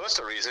the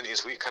first reason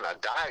is we can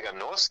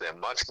diagnose them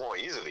much more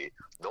easily.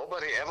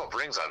 Nobody ever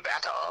brings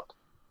that up.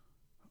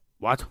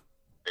 What?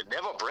 They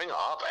never bring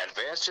up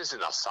advances in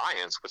the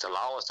science which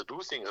allow us to do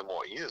things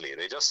more easily.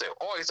 They just say,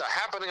 it's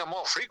happening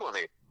more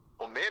frequently.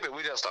 Well, maybe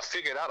we just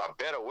figured out a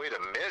better way to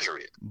measure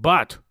it.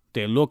 But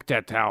they looked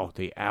at how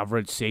the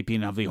average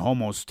sapien of the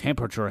Homo's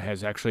temperature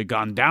has actually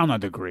gone down a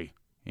degree.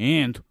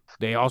 And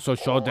they also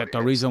showed that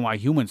the reason why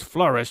humans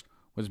flourished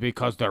was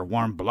because they're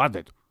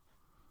warm-blooded.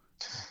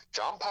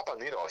 John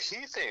Papanito,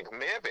 he thinks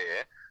maybe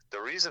the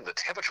reason the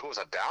temperature goes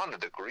down a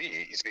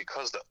degree is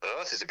because the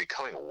Earth is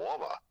becoming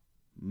warmer.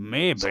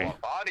 Maybe. So our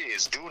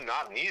bodies do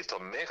not need to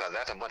make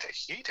that much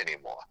heat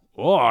anymore.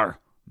 Or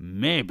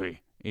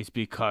maybe it's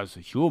because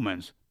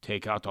humans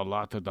take out a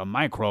lot of the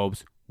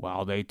microbes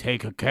while they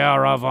take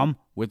care of them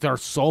with their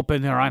soap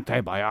and their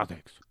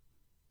antibiotics.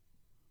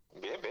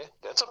 Maybe.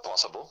 That's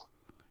possible.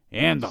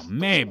 And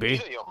maybe... You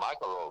need your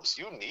microbes.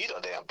 You need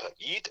them to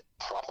eat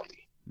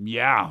properly.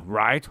 Yeah,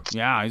 right?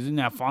 Yeah, isn't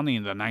that funny?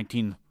 In the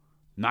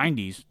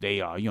 1990s,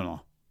 they,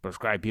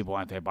 prescribed people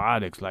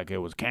antibiotics like it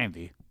was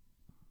candy.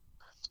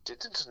 They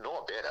didn't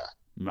know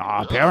better.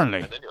 Apparently.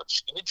 And then you'll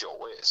change your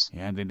ways.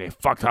 Yeah, and then they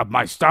fucked up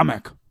my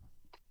stomach.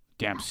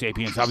 Damn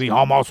sapiens of the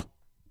homos.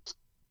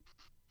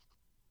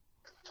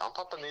 John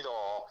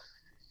Papanito,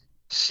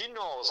 he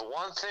knows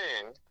one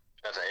thing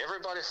that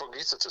everybody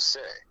forgets to say.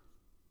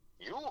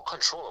 You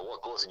control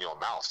what goes in your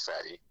mouth,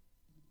 fatty.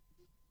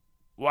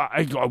 Well,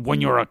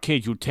 when you're a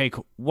kid, you take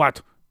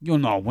what?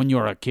 When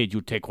you're a kid,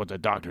 you take what the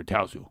doctor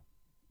tells you.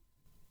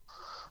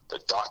 The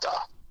doctor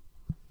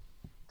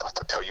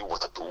tell you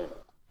what to do.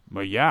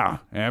 But yeah,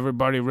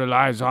 everybody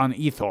relies on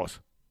ethos.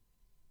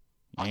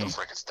 Dr.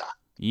 Frankenstein.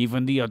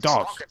 Even the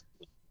adults.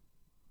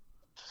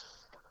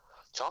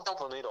 John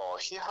Papanito,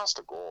 he has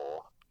to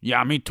go.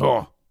 Yeah, me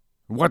too.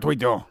 What we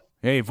do?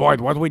 Hey, Void,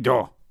 what we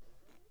do?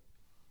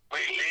 We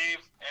leave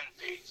in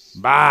peace.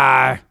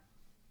 Bye.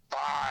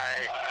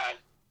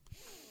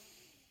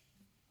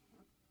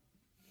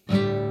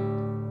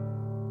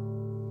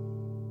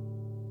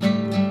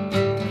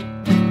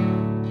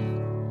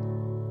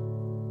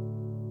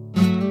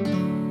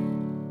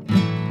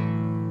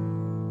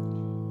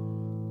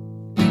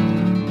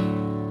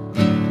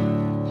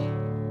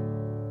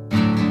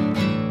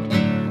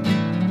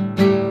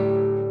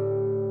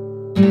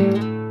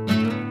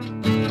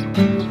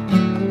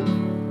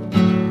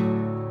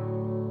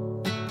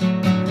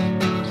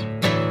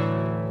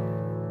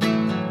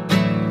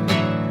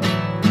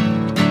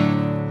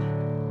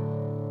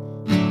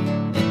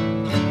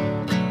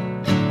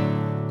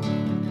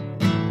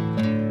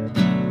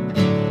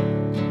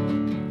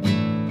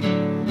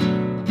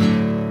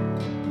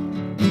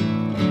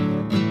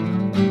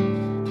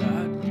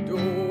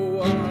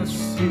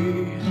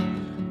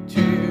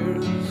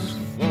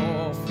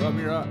 from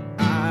your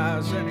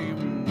eyes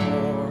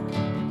anymore.